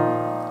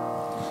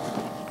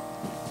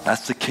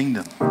 That's the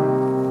kingdom.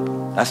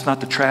 That's not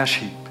the trash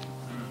heap.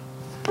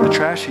 The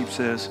trash heap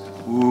says,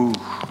 ooh,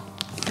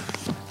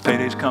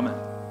 payday's coming.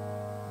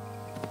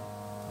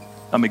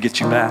 I'm going to get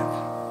you back.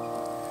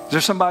 Is there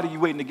somebody you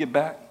waiting to get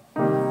back?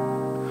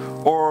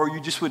 Or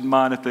you just wouldn't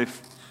mind if they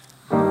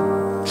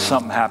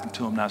something happened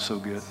to them not so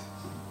good.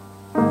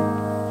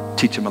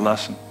 Teach them a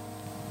lesson.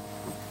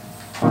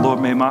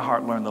 Lord, may my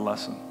heart learn the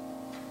lesson.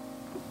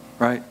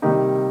 Right?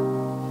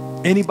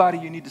 Anybody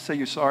you need to say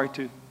you're sorry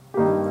to?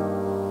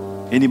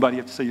 Anybody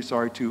you have to say you're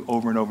sorry to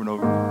over and over and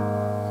over?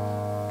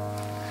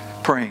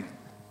 Praying.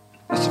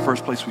 That's the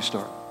first place we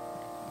start.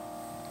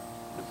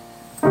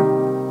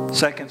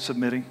 Second,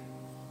 submitting.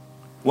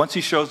 Once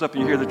he shows up and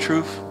you hear the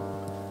truth,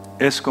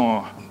 it's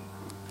going.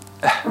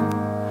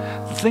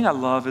 The thing I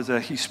love is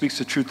that he speaks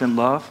the truth in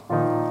love.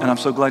 And I'm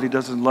so glad he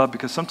does it in love,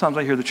 because sometimes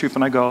I hear the truth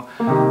and I go,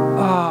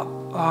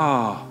 oh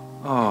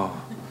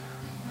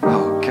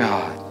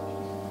God.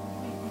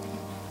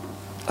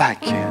 I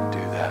can't do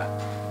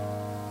that.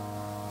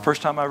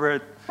 First time I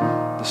read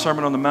the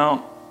Sermon on the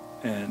Mount,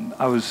 and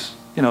I was,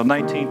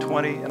 19,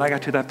 20, and I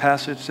got to that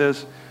passage,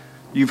 says,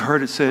 you've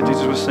heard it said,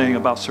 Jesus was saying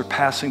about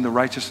surpassing the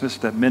righteousness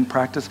that men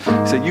practice.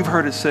 He said, you've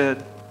heard it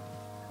said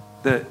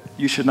that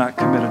you should not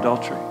commit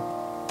adultery.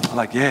 I'm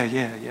like, yeah,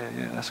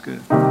 that's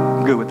good.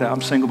 I'm good with that.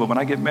 I'm single, but when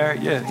I get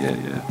married, yeah.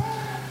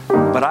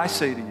 But I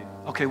say to you,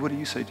 okay, what do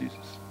you say, Jesus?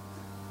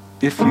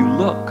 If you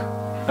look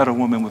at a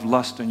woman with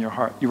lust in your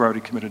heart, you've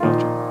already committed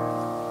adultery.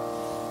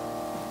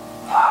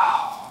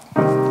 Wow.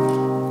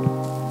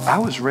 I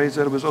was raised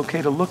that it was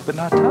okay to look but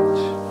not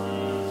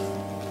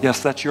touch.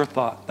 Yes, that's your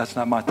thought. That's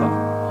not my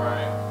thought.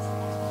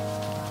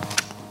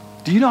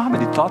 Do you know how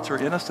many thoughts are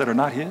in us that are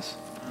not his?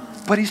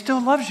 But he still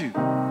loves you.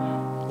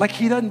 Like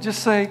he doesn't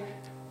just say,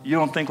 you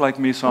don't think like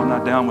me, so I'm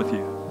not down with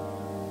you.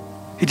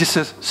 He just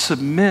says,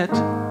 submit,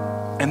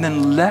 and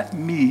then let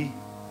me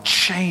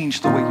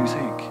change the way you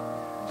think.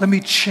 Let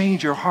me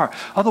change your heart.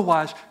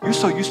 Otherwise, you're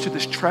so used to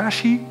this trash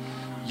heap,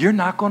 you're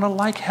not going to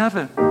like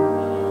heaven.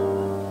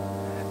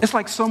 It's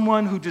like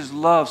someone who just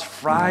loves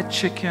fried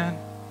chicken,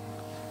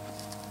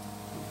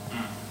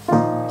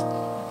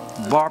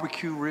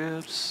 barbecue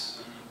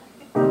ribs,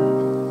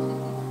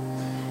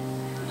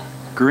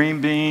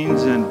 green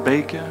beans and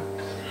bacon,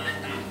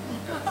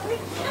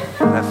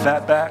 that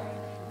fat back,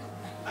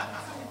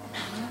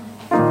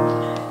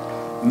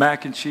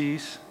 mac and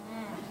cheese,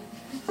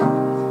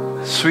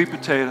 sweet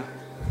potato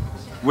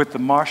with the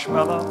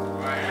marshmallow,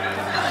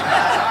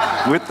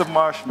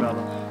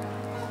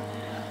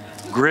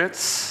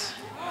 grits.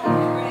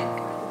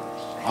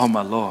 Oh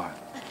my Lord.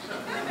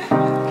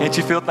 Can't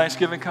you feel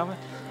Thanksgiving coming?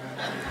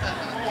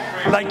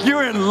 Like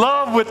you're in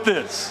love with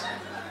this.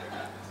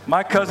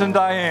 My cousin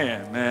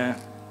Diane, man,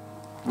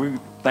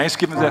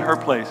 Thanksgiving's at her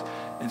place,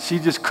 and she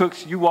just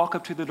cooks. You walk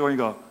up to the door and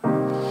you go,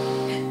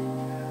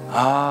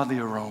 the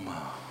aroma.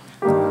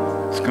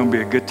 It's going to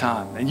be a good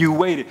time. And you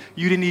waited.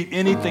 You didn't eat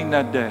anything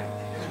that day.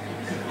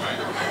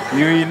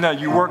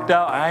 You worked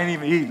out. I ain't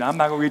even eating. I'm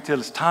not going to eat till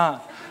it's time.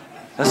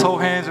 Let's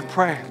hold hands and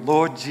pray.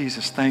 Lord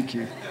Jesus, thank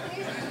you.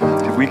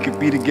 If we could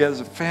be together as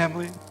a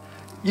family.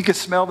 You can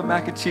smell the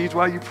mac and cheese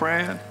while you're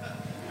praying.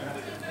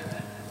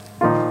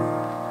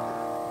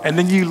 And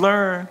then you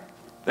learn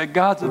that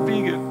God's a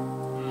vegan.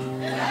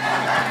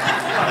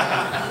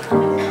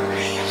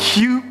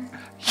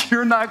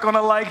 You're not going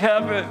to like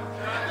heaven.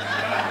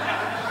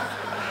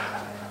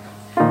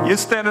 You're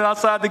standing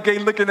outside the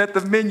gate looking at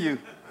the menu.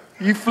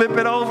 You flip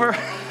it over.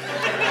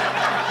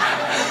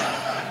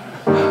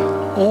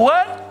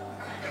 What?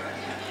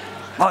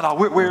 Oh, no,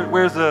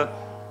 where's the,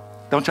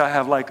 don't y'all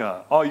have like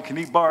a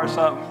all-you-can-eat bar or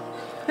something?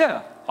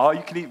 Yeah,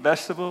 all-you-can-eat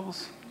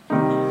vegetables.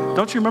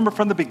 Don't you remember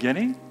from the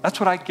beginning? That's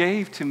what I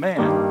gave to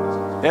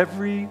man.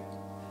 Every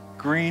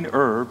green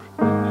herb,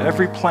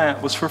 every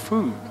plant was for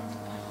food.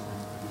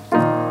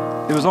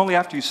 It was only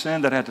after you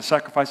sinned that I had to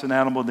sacrifice an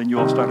animal, then you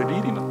all started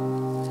eating them.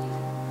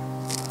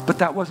 But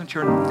that wasn't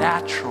your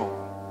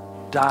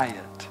natural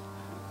diet.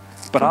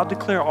 But I'll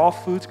declare all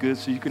food's good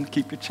so you can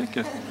keep your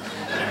chicken.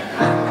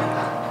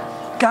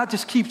 God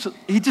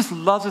he just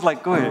loves it,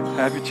 like, go ahead,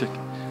 have your chicken.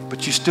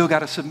 But you still got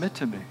to submit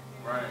to me.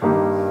 Right.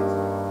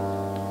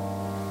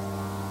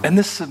 And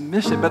this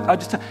submission, but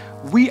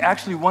we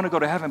actually want to go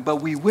to heaven,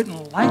 but we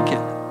wouldn't like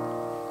it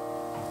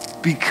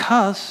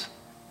because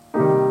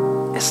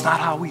it's not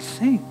how we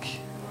think.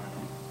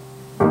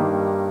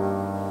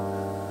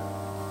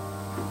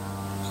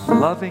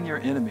 Loving your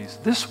enemies.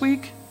 This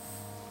week,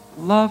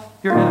 love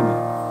your enemy.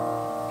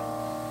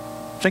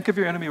 Think of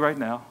your enemy right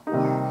now.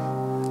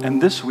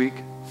 And this week,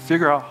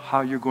 figure out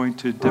how you're going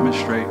to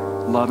demonstrate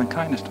love and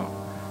kindness to him.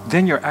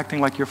 Then you're acting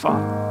like your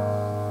father.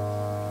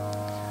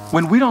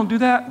 When we don't do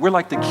that, we're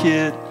like the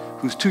kid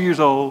who's 2 years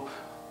old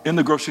in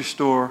the grocery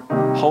store,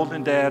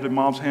 holding dad and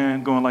mom's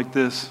hand, going like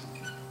this.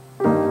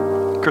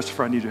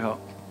 Christopher, I need your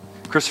help.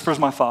 Christopher's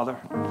my father.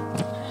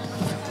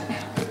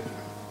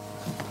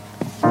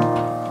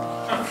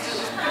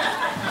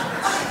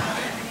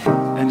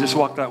 And just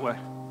walk that way.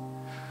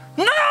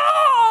 No!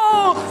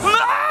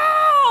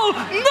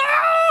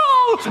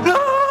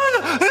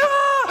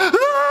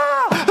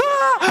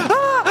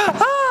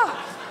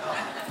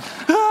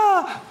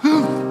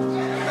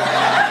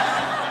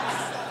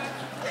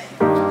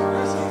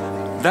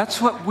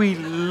 That's what we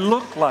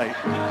look like.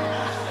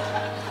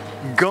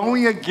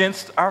 Going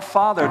against our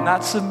Father,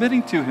 not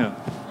submitting to him.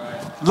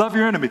 Love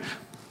your enemy.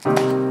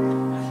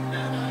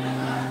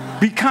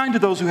 kind to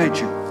those who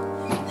hate you.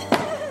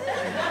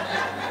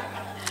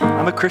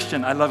 I'm a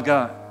Christian. I love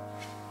God.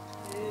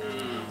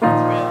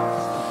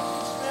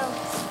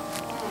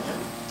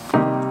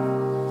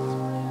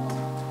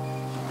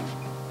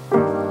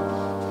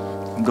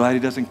 I'm glad he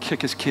doesn't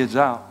kick his kids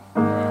out,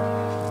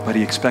 but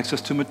he expects us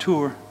to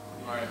mature.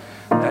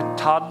 That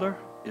toddler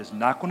is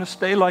not going to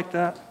stay like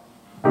that.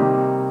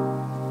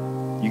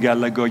 You got to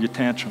let go of your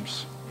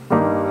tantrums.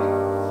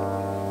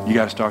 You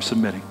got to start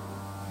submitting.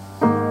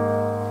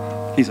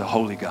 He's a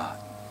holy God.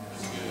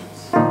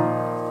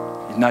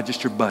 He's not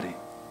just your buddy.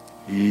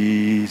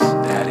 He's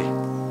daddy.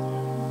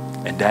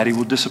 And daddy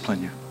will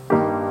discipline you.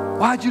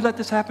 Why'd you let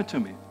this happen to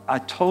me? I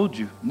told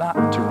you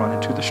not to run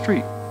into the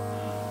street.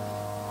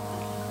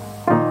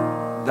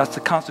 That's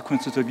the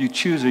consequences of you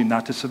choosing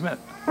not to submit.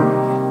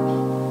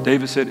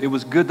 David said, it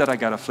was good that I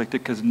got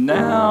afflicted because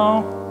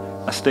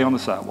now I stay on the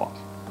sidewalk.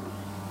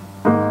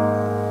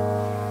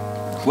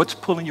 What's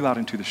pulling you out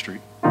into the street?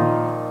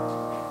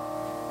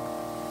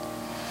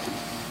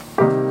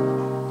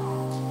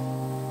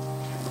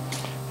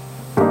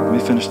 Let me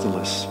finish the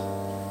list.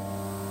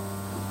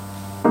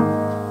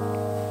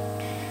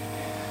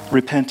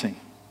 Repenting.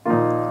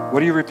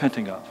 What are you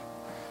repenting of?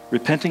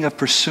 Repenting of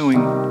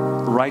pursuing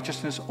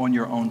righteousness on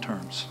your own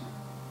terms,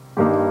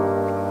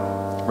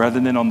 rather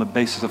than on the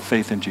basis of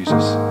faith in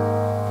Jesus.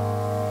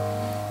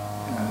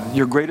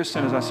 Your greatest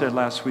sin, as I said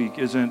last week,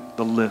 isn't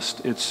the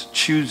list. It's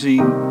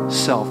choosing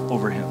self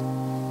over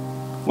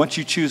him. Once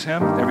you choose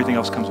him, everything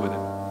else comes with it.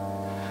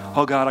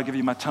 Oh God, I give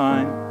you my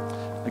time.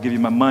 I give you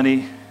my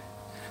money.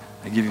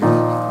 I give you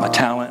my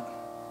talent.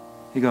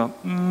 You go,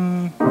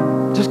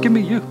 just give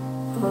me you.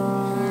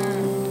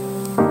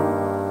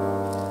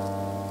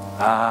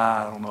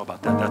 I don't know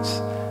about that.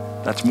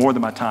 That's more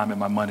than my time and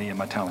my money and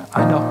my talent.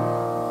 I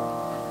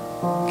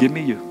know. Give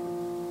me you.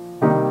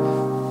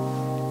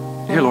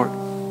 Here, Lord.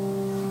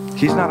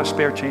 He's not a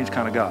spare change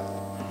kind of God.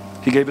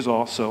 He gave his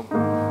all, so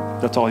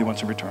that's all he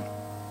wants in return.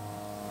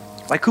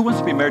 Like, who wants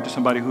to be married to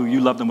somebody who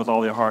you love them with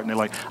all your heart and they're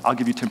like, I'll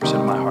give you 10%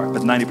 of my heart,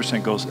 but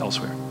 90% goes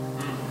elsewhere?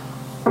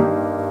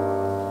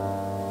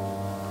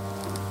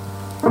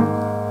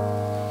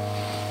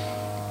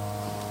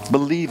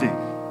 Believing.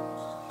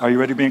 Are you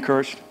ready to be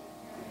encouraged?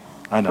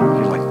 I know.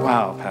 You're like,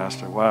 wow,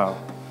 Pastor, wow.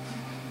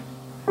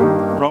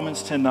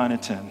 Romans 10, 9,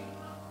 and 10.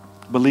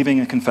 Believing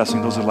and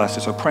confessing, those are the last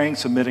two. So praying,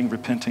 submitting,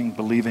 repenting,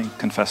 believing,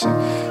 confessing.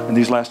 And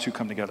these last two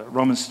come together.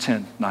 Romans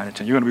 10, 9, and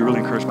 10. You're going to be really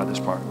encouraged by this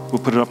part.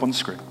 We'll put it up on the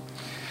screen.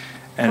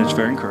 And it's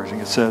very encouraging.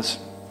 It says,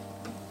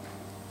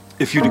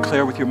 if you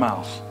declare with your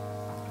mouth,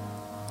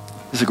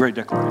 this is a great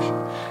declaration.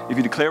 If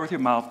you declare with your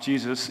mouth,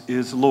 Jesus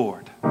is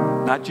Lord,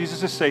 not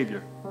Jesus is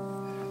Savior.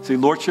 See,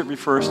 Lordship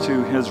refers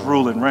to his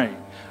rule and reign.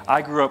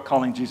 I grew up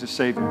calling Jesus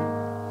Savior.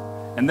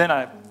 And then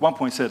I, at one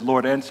point, said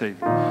Lord and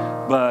Savior.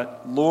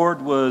 But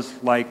Lord was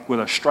like with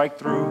a strike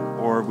through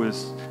or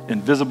was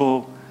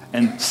invisible,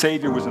 and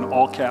Savior was in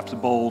all caps,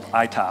 bold,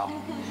 italic.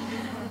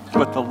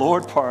 But the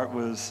Lord part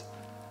was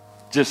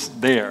just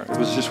there. It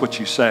was just what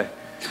you say.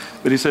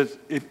 But he says,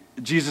 if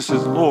Jesus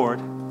is Lord,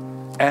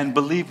 and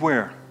believe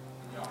where?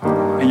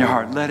 In your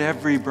heart. Let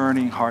every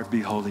burning heart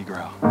be holy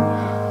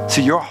ground.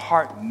 See, your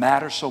heart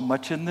matters so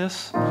much in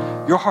this.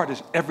 Your heart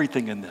is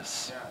everything in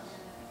this.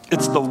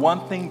 It's the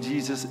one thing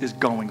Jesus is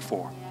going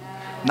for.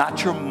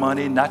 Not your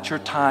money, not your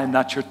time,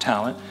 not your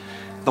talent.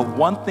 The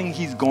one thing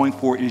he's going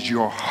for is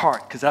your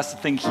heart, because that's the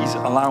thing he's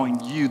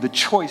allowing you, the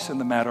choice in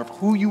the matter of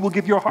who you will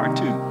give your heart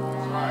to.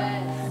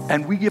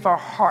 And we give our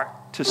heart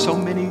to so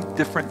many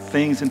different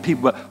things and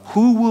people, but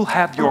who will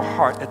have your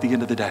heart at the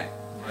end of the day?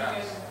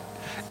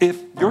 If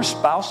your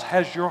spouse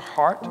has your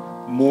heart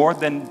more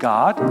than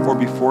God or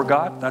before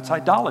God, that's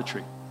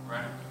idolatry.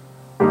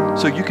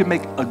 So you can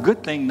make a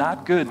good thing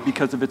not good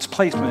because of its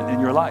placement in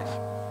your life.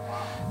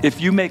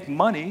 If you make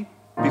money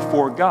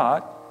before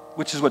God,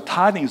 which is what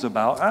tithing is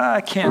about,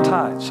 I can't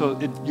tithe. So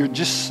you're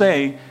just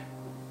saying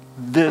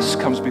this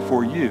comes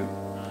before you.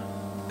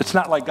 It's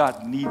not like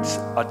God needs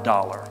a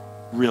dollar,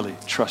 really,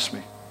 trust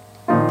me.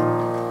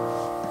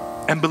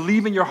 And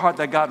believe in your heart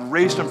that God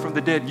raised him from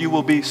the dead, you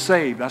will be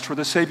saved. That's where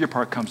the Savior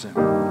part comes in,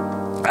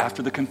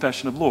 after the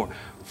confession of Lord.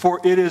 For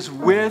it is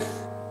with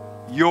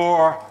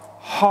your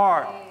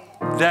heart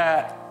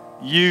that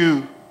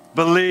you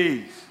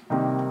believe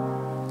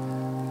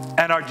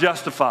and are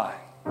justified.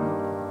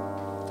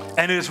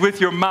 And it is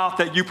with your mouth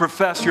that you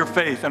profess your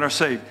faith and are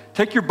saved.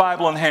 Take your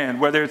Bible in hand,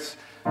 whether it's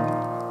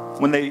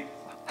when they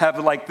have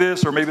it like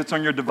this or maybe it's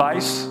on your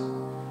device.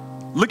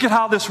 Look at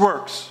how this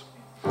works.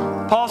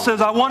 Paul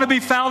says, I want to be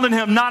found in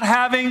him, not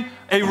having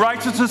a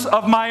righteousness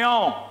of my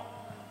own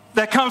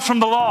that comes from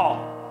the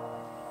law,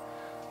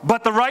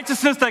 but the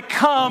righteousness that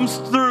comes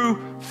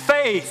through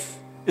faith.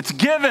 It's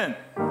given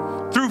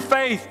through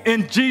faith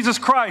in Jesus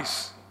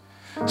Christ.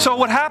 So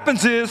what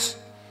happens is,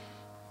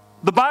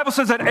 the Bible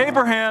says that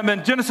Abraham,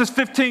 in Genesis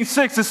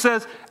 15:6, it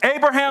says,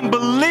 Abraham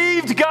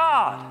believed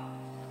God.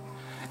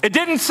 It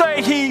didn't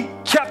say he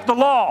kept the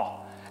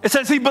law. It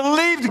says he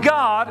believed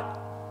God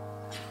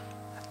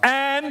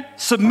and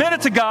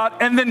submitted to God,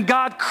 and then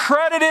God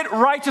credited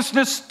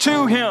righteousness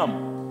to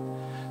him.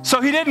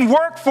 So he didn't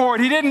work for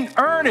it. He didn't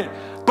earn it.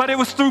 But it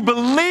was through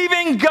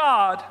believing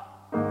God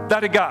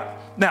that it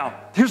got. Now,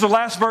 here's the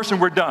last verse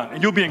and we're done.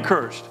 And you'll be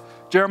encouraged.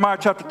 Jeremiah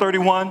chapter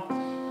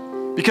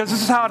 31. Because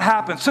this is how it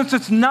happens. Since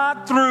it's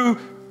not through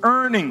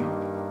earning.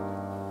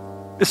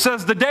 It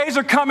says, the days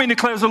are coming,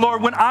 declares the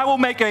Lord, when I will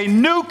make a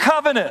new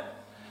covenant.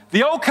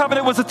 The old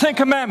covenant was the 10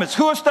 Commandments.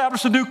 Who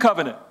established the new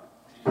covenant?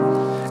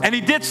 And he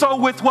did so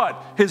with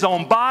what? His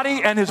own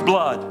body and his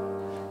blood.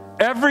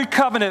 Every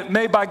covenant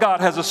made by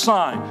God has a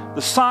sign.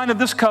 The sign of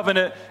this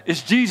covenant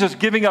is Jesus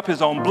giving up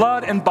his own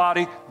blood and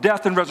body,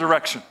 death and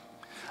resurrection.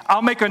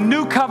 I'll make a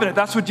new covenant.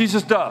 That's what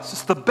Jesus does.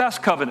 It's the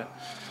best covenant.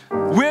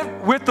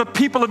 With the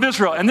people of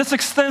Israel. And this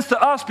extends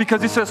to us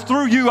because he says,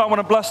 through you I want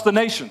to bless the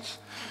nations.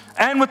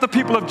 And with the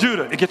people of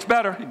Judah. It gets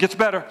better. It gets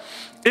better.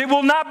 It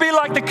will not be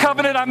like the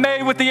covenant I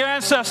made with the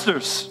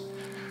ancestors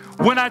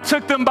when I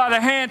took them by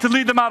the hand to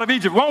lead them out of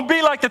Egypt. It won't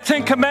be like the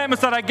 10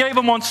 Commandments that I gave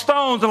them on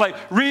stones and like,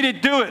 read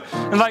it, do it.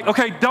 And like,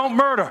 okay, don't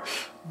murder.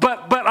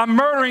 But I'm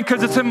murdering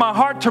because it's in my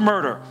heart to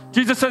murder.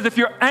 Jesus says, if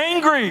you're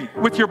angry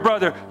with your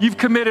brother, you've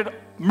committed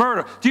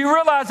murder. Do you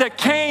realize that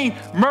Cain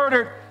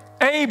murdered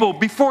Abel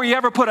before he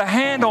ever put a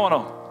hand on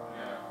him?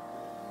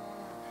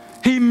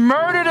 He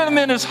murdered him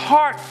in his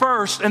heart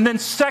first, and then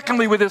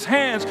secondly with his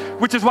hands,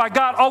 which is why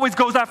God always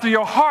goes after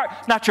your heart,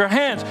 not your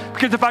hands.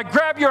 Because if I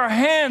grab your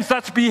hands,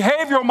 that's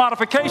behavioral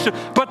modification,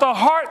 but the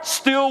heart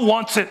still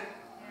wants it.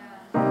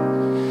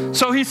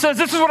 So he says,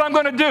 this is what I'm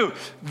going to do.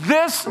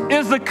 This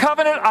is the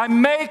covenant I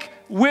make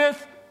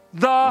with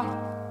the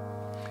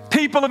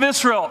people of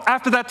Israel.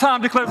 After that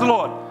time, declares the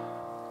Lord,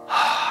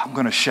 I'm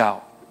going to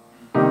shout.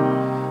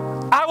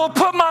 I will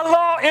put my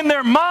law in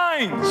their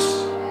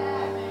minds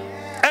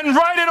and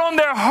write it on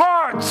their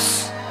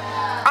hearts.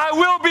 I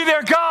will be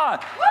their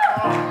God.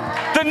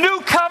 The new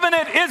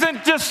covenant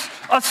isn't just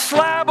a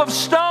slab of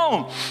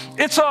stone.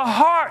 It's a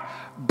heart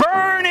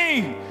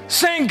burning,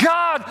 saying,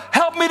 God,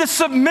 help me to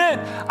submit.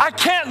 I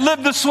can't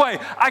live this way.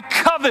 I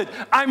covet.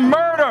 I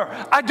murder.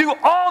 I do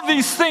all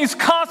these things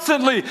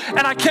constantly.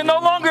 And I can no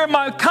longer in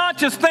my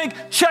conscience think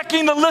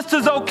checking the list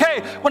is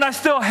okay when I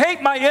still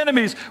hate my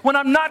enemies, when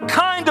I'm not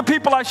kind to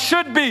people I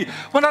should be,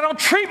 when I don't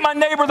treat my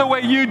neighbor the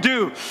way you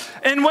do,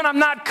 and when I'm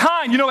not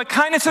kind. You know what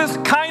kindness is?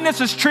 Kindness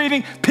is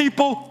treating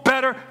people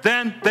better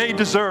than they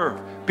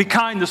deserve. Be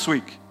kind this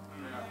week.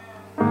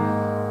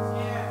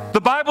 The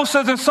Bible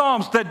says in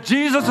Psalms that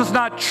Jesus does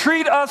not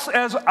treat us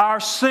as our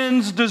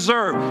sins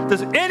deserve.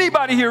 Does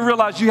anybody here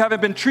realize you haven't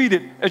been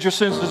treated as your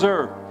sins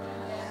deserve?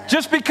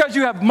 Just because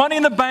you have money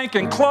in the bank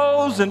and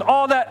clothes and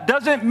all that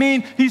doesn't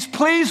mean he's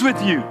pleased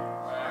with you.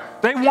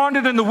 They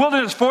wandered in the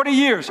wilderness 40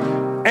 years,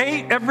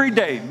 ate every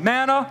day,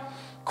 manna,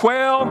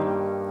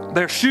 quail,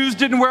 their shoes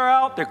didn't wear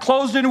out, their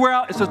clothes didn't wear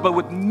out. It says, but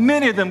with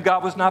many of them,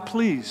 God was not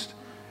pleased.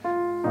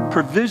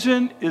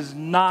 Provision is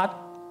not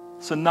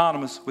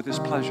synonymous with his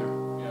pleasure.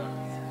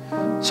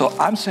 So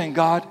I'm saying,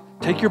 God,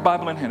 take your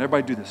Bible in hand.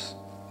 Everybody do this.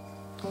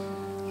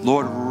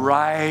 Lord,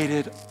 write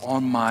it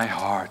on my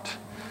heart.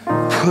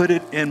 Put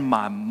it in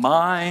my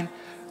mind.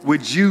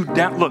 Would you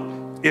look,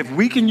 if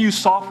we can use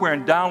software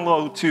and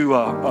download to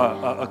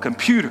a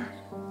computer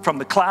from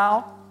the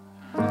cloud,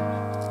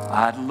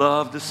 I'd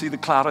love to see the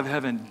cloud of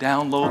heaven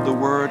download the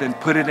word and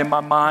put it in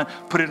my mind,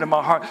 put it in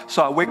my heart.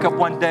 So I wake up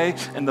one day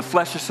and the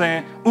flesh is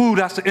saying, ooh,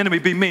 that's the enemy,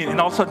 be mean. And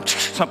all of a sudden,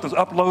 something's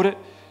uploaded.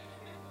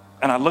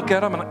 And I look at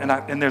them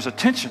and there's a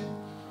tension.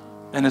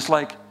 And it's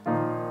like,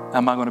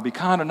 am I going to be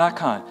kind or not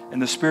kind?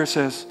 And the Spirit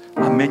says,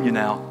 I'm in you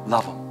now,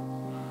 love them.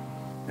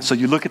 And so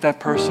you look at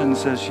that person and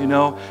says, you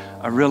know,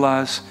 I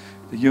realize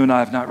that you and I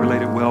have not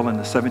related well in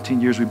the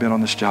 17 years we've been on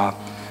this job.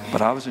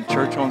 But I was in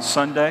church on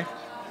Sunday.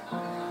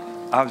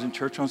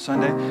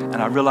 And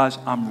I realized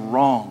I'm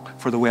wrong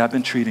for the way I've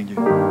been treating you.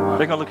 They're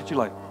going to look at you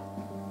like,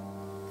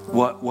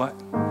 what?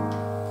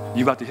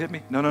 You about to hit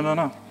me?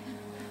 No.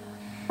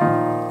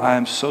 I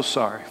am so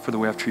sorry for the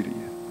way I've treated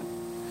you.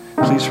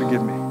 Please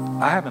forgive me.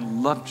 I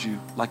haven't loved you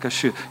like I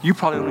should. You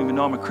probably don't even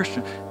know I'm a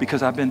Christian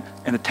because I've been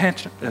in a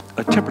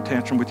temper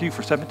tantrum with you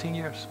for 17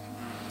 years.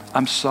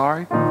 I'm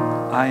sorry.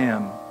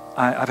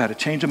 I've had a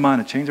change of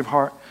mind, a change of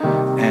heart.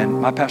 And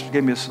my pastor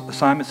gave me an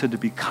assignment, said to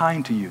be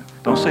kind to you.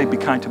 Don't say be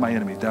kind to my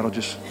enemy. That'll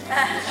just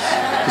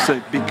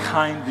say be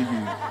kind to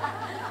you.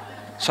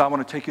 So I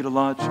want to take you to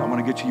lunch. I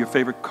want to get you your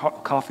favorite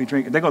coffee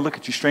drink. And they're going to look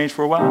at you strange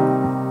for a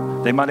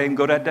while. They might not even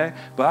go that day.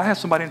 But I had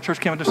somebody in the church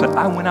came up and said,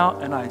 I went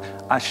out and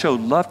I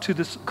showed love to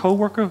this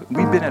coworker.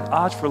 We've been at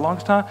odds for a long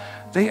time.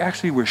 They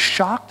actually were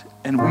shocked,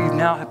 and we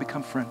now have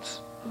become friends.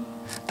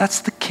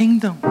 That's the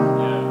kingdom.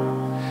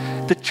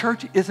 The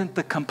church isn't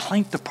the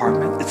complaint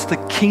department. It's the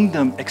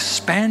kingdom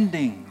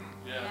expanding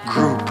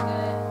group.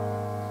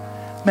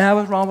 Man,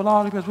 what's wrong with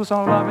all of this? What's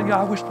wrong with all of it?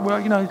 I wish,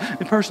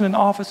 the person in the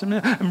office and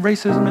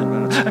racism.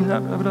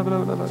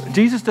 And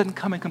Jesus doesn't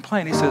come and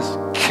complain. He says,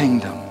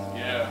 kingdom.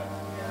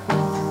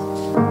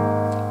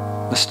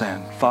 Let's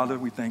stand. Father,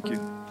 we thank you.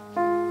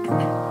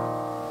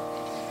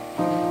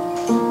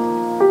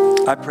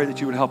 I pray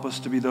that you would help us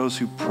to be those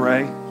who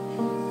pray,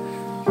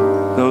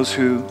 those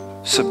who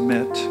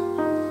submit,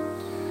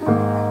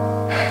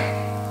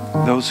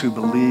 those who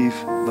believe,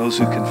 those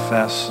who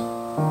confess,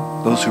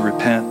 those who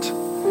repent.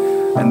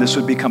 And this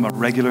would become a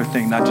regular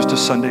thing, not just a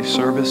Sunday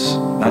service,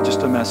 not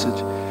just a message,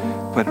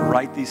 but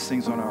write these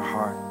things on our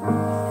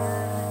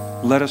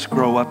heart. Let us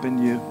grow up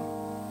in you,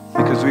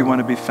 because we want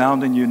to be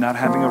found in you, not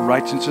having a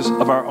righteousness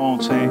of our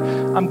own, saying,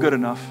 I'm good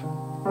enough.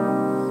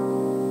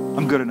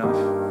 I'm good enough.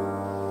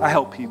 I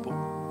help people.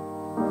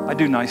 I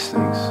do nice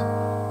things.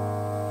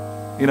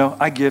 You know,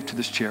 I give to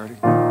this charity.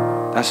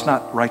 That's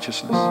not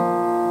righteousness.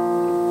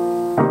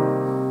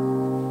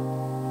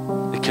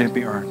 It can't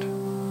be earned.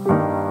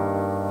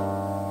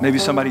 Maybe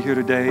somebody here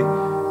today,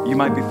 you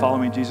might be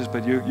following Jesus,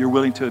 but you're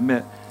willing to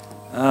admit,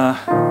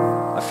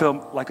 I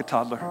feel like a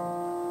toddler.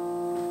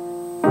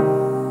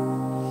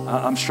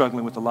 I'm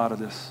struggling with a lot of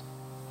this.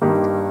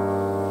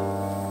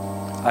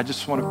 I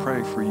just want to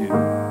pray for you,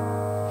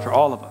 for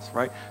all of us,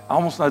 right? I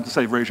almost like to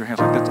say raise your hands,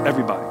 like that's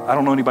everybody. I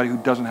don't know anybody who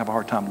doesn't have a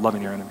hard time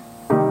loving your enemy.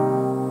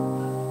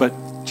 But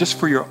just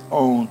for your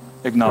own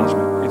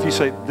acknowledgement, if you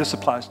say, this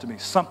applies to me,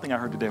 something I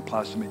heard today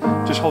applies to me,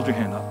 just hold your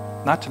hand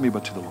up. Not to me,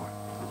 but to the Lord.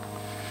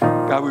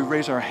 God, we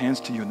raise our hands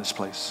to you in this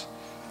place.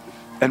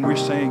 And we're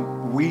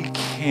saying we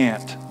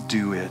can't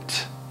do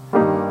it.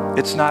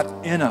 It's not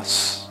in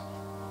us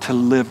to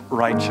live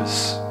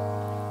righteous.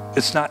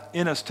 It's not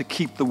in us to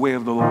keep the way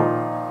of the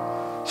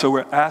Lord. So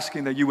we're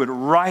asking that you would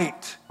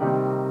write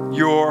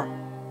your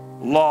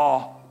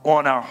law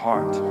on our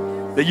heart,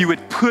 that you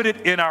would put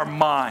it in our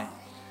mind,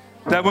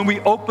 that when we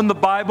open the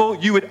Bible,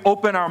 you would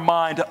open our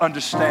mind to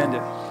understand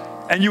it,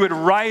 and you would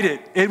write it.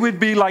 It would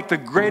be like the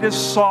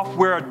greatest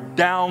software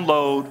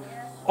download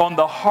on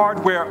the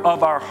hardware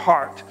of our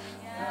heart.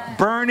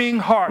 Burning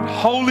heart,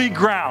 holy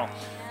ground.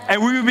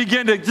 And we would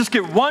begin to just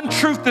get one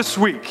truth this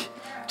week.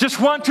 Just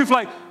one truth,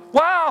 like,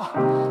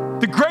 wow,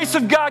 the grace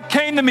of God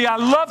came to me. I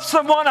loved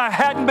someone I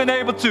hadn't been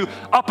able to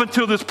up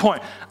until this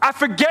point. I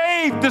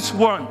forgave this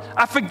one.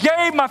 I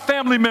forgave my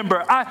family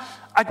member.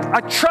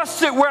 I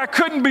trusted where I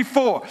couldn't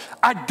before.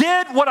 I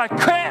did what I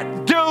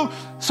can't do,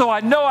 so I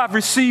know I've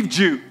received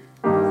you.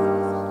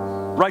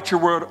 Write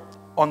your word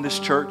on this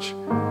church.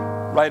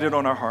 Write it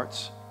on our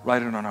hearts.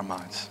 Write it on our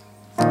minds.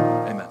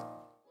 Amen.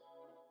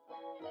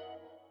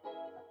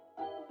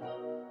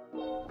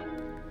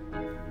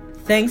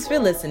 Thanks for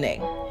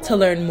listening. To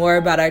learn more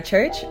about our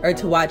church or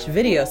to watch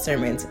video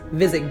sermons,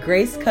 visit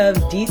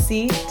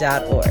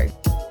gracecovdc.org.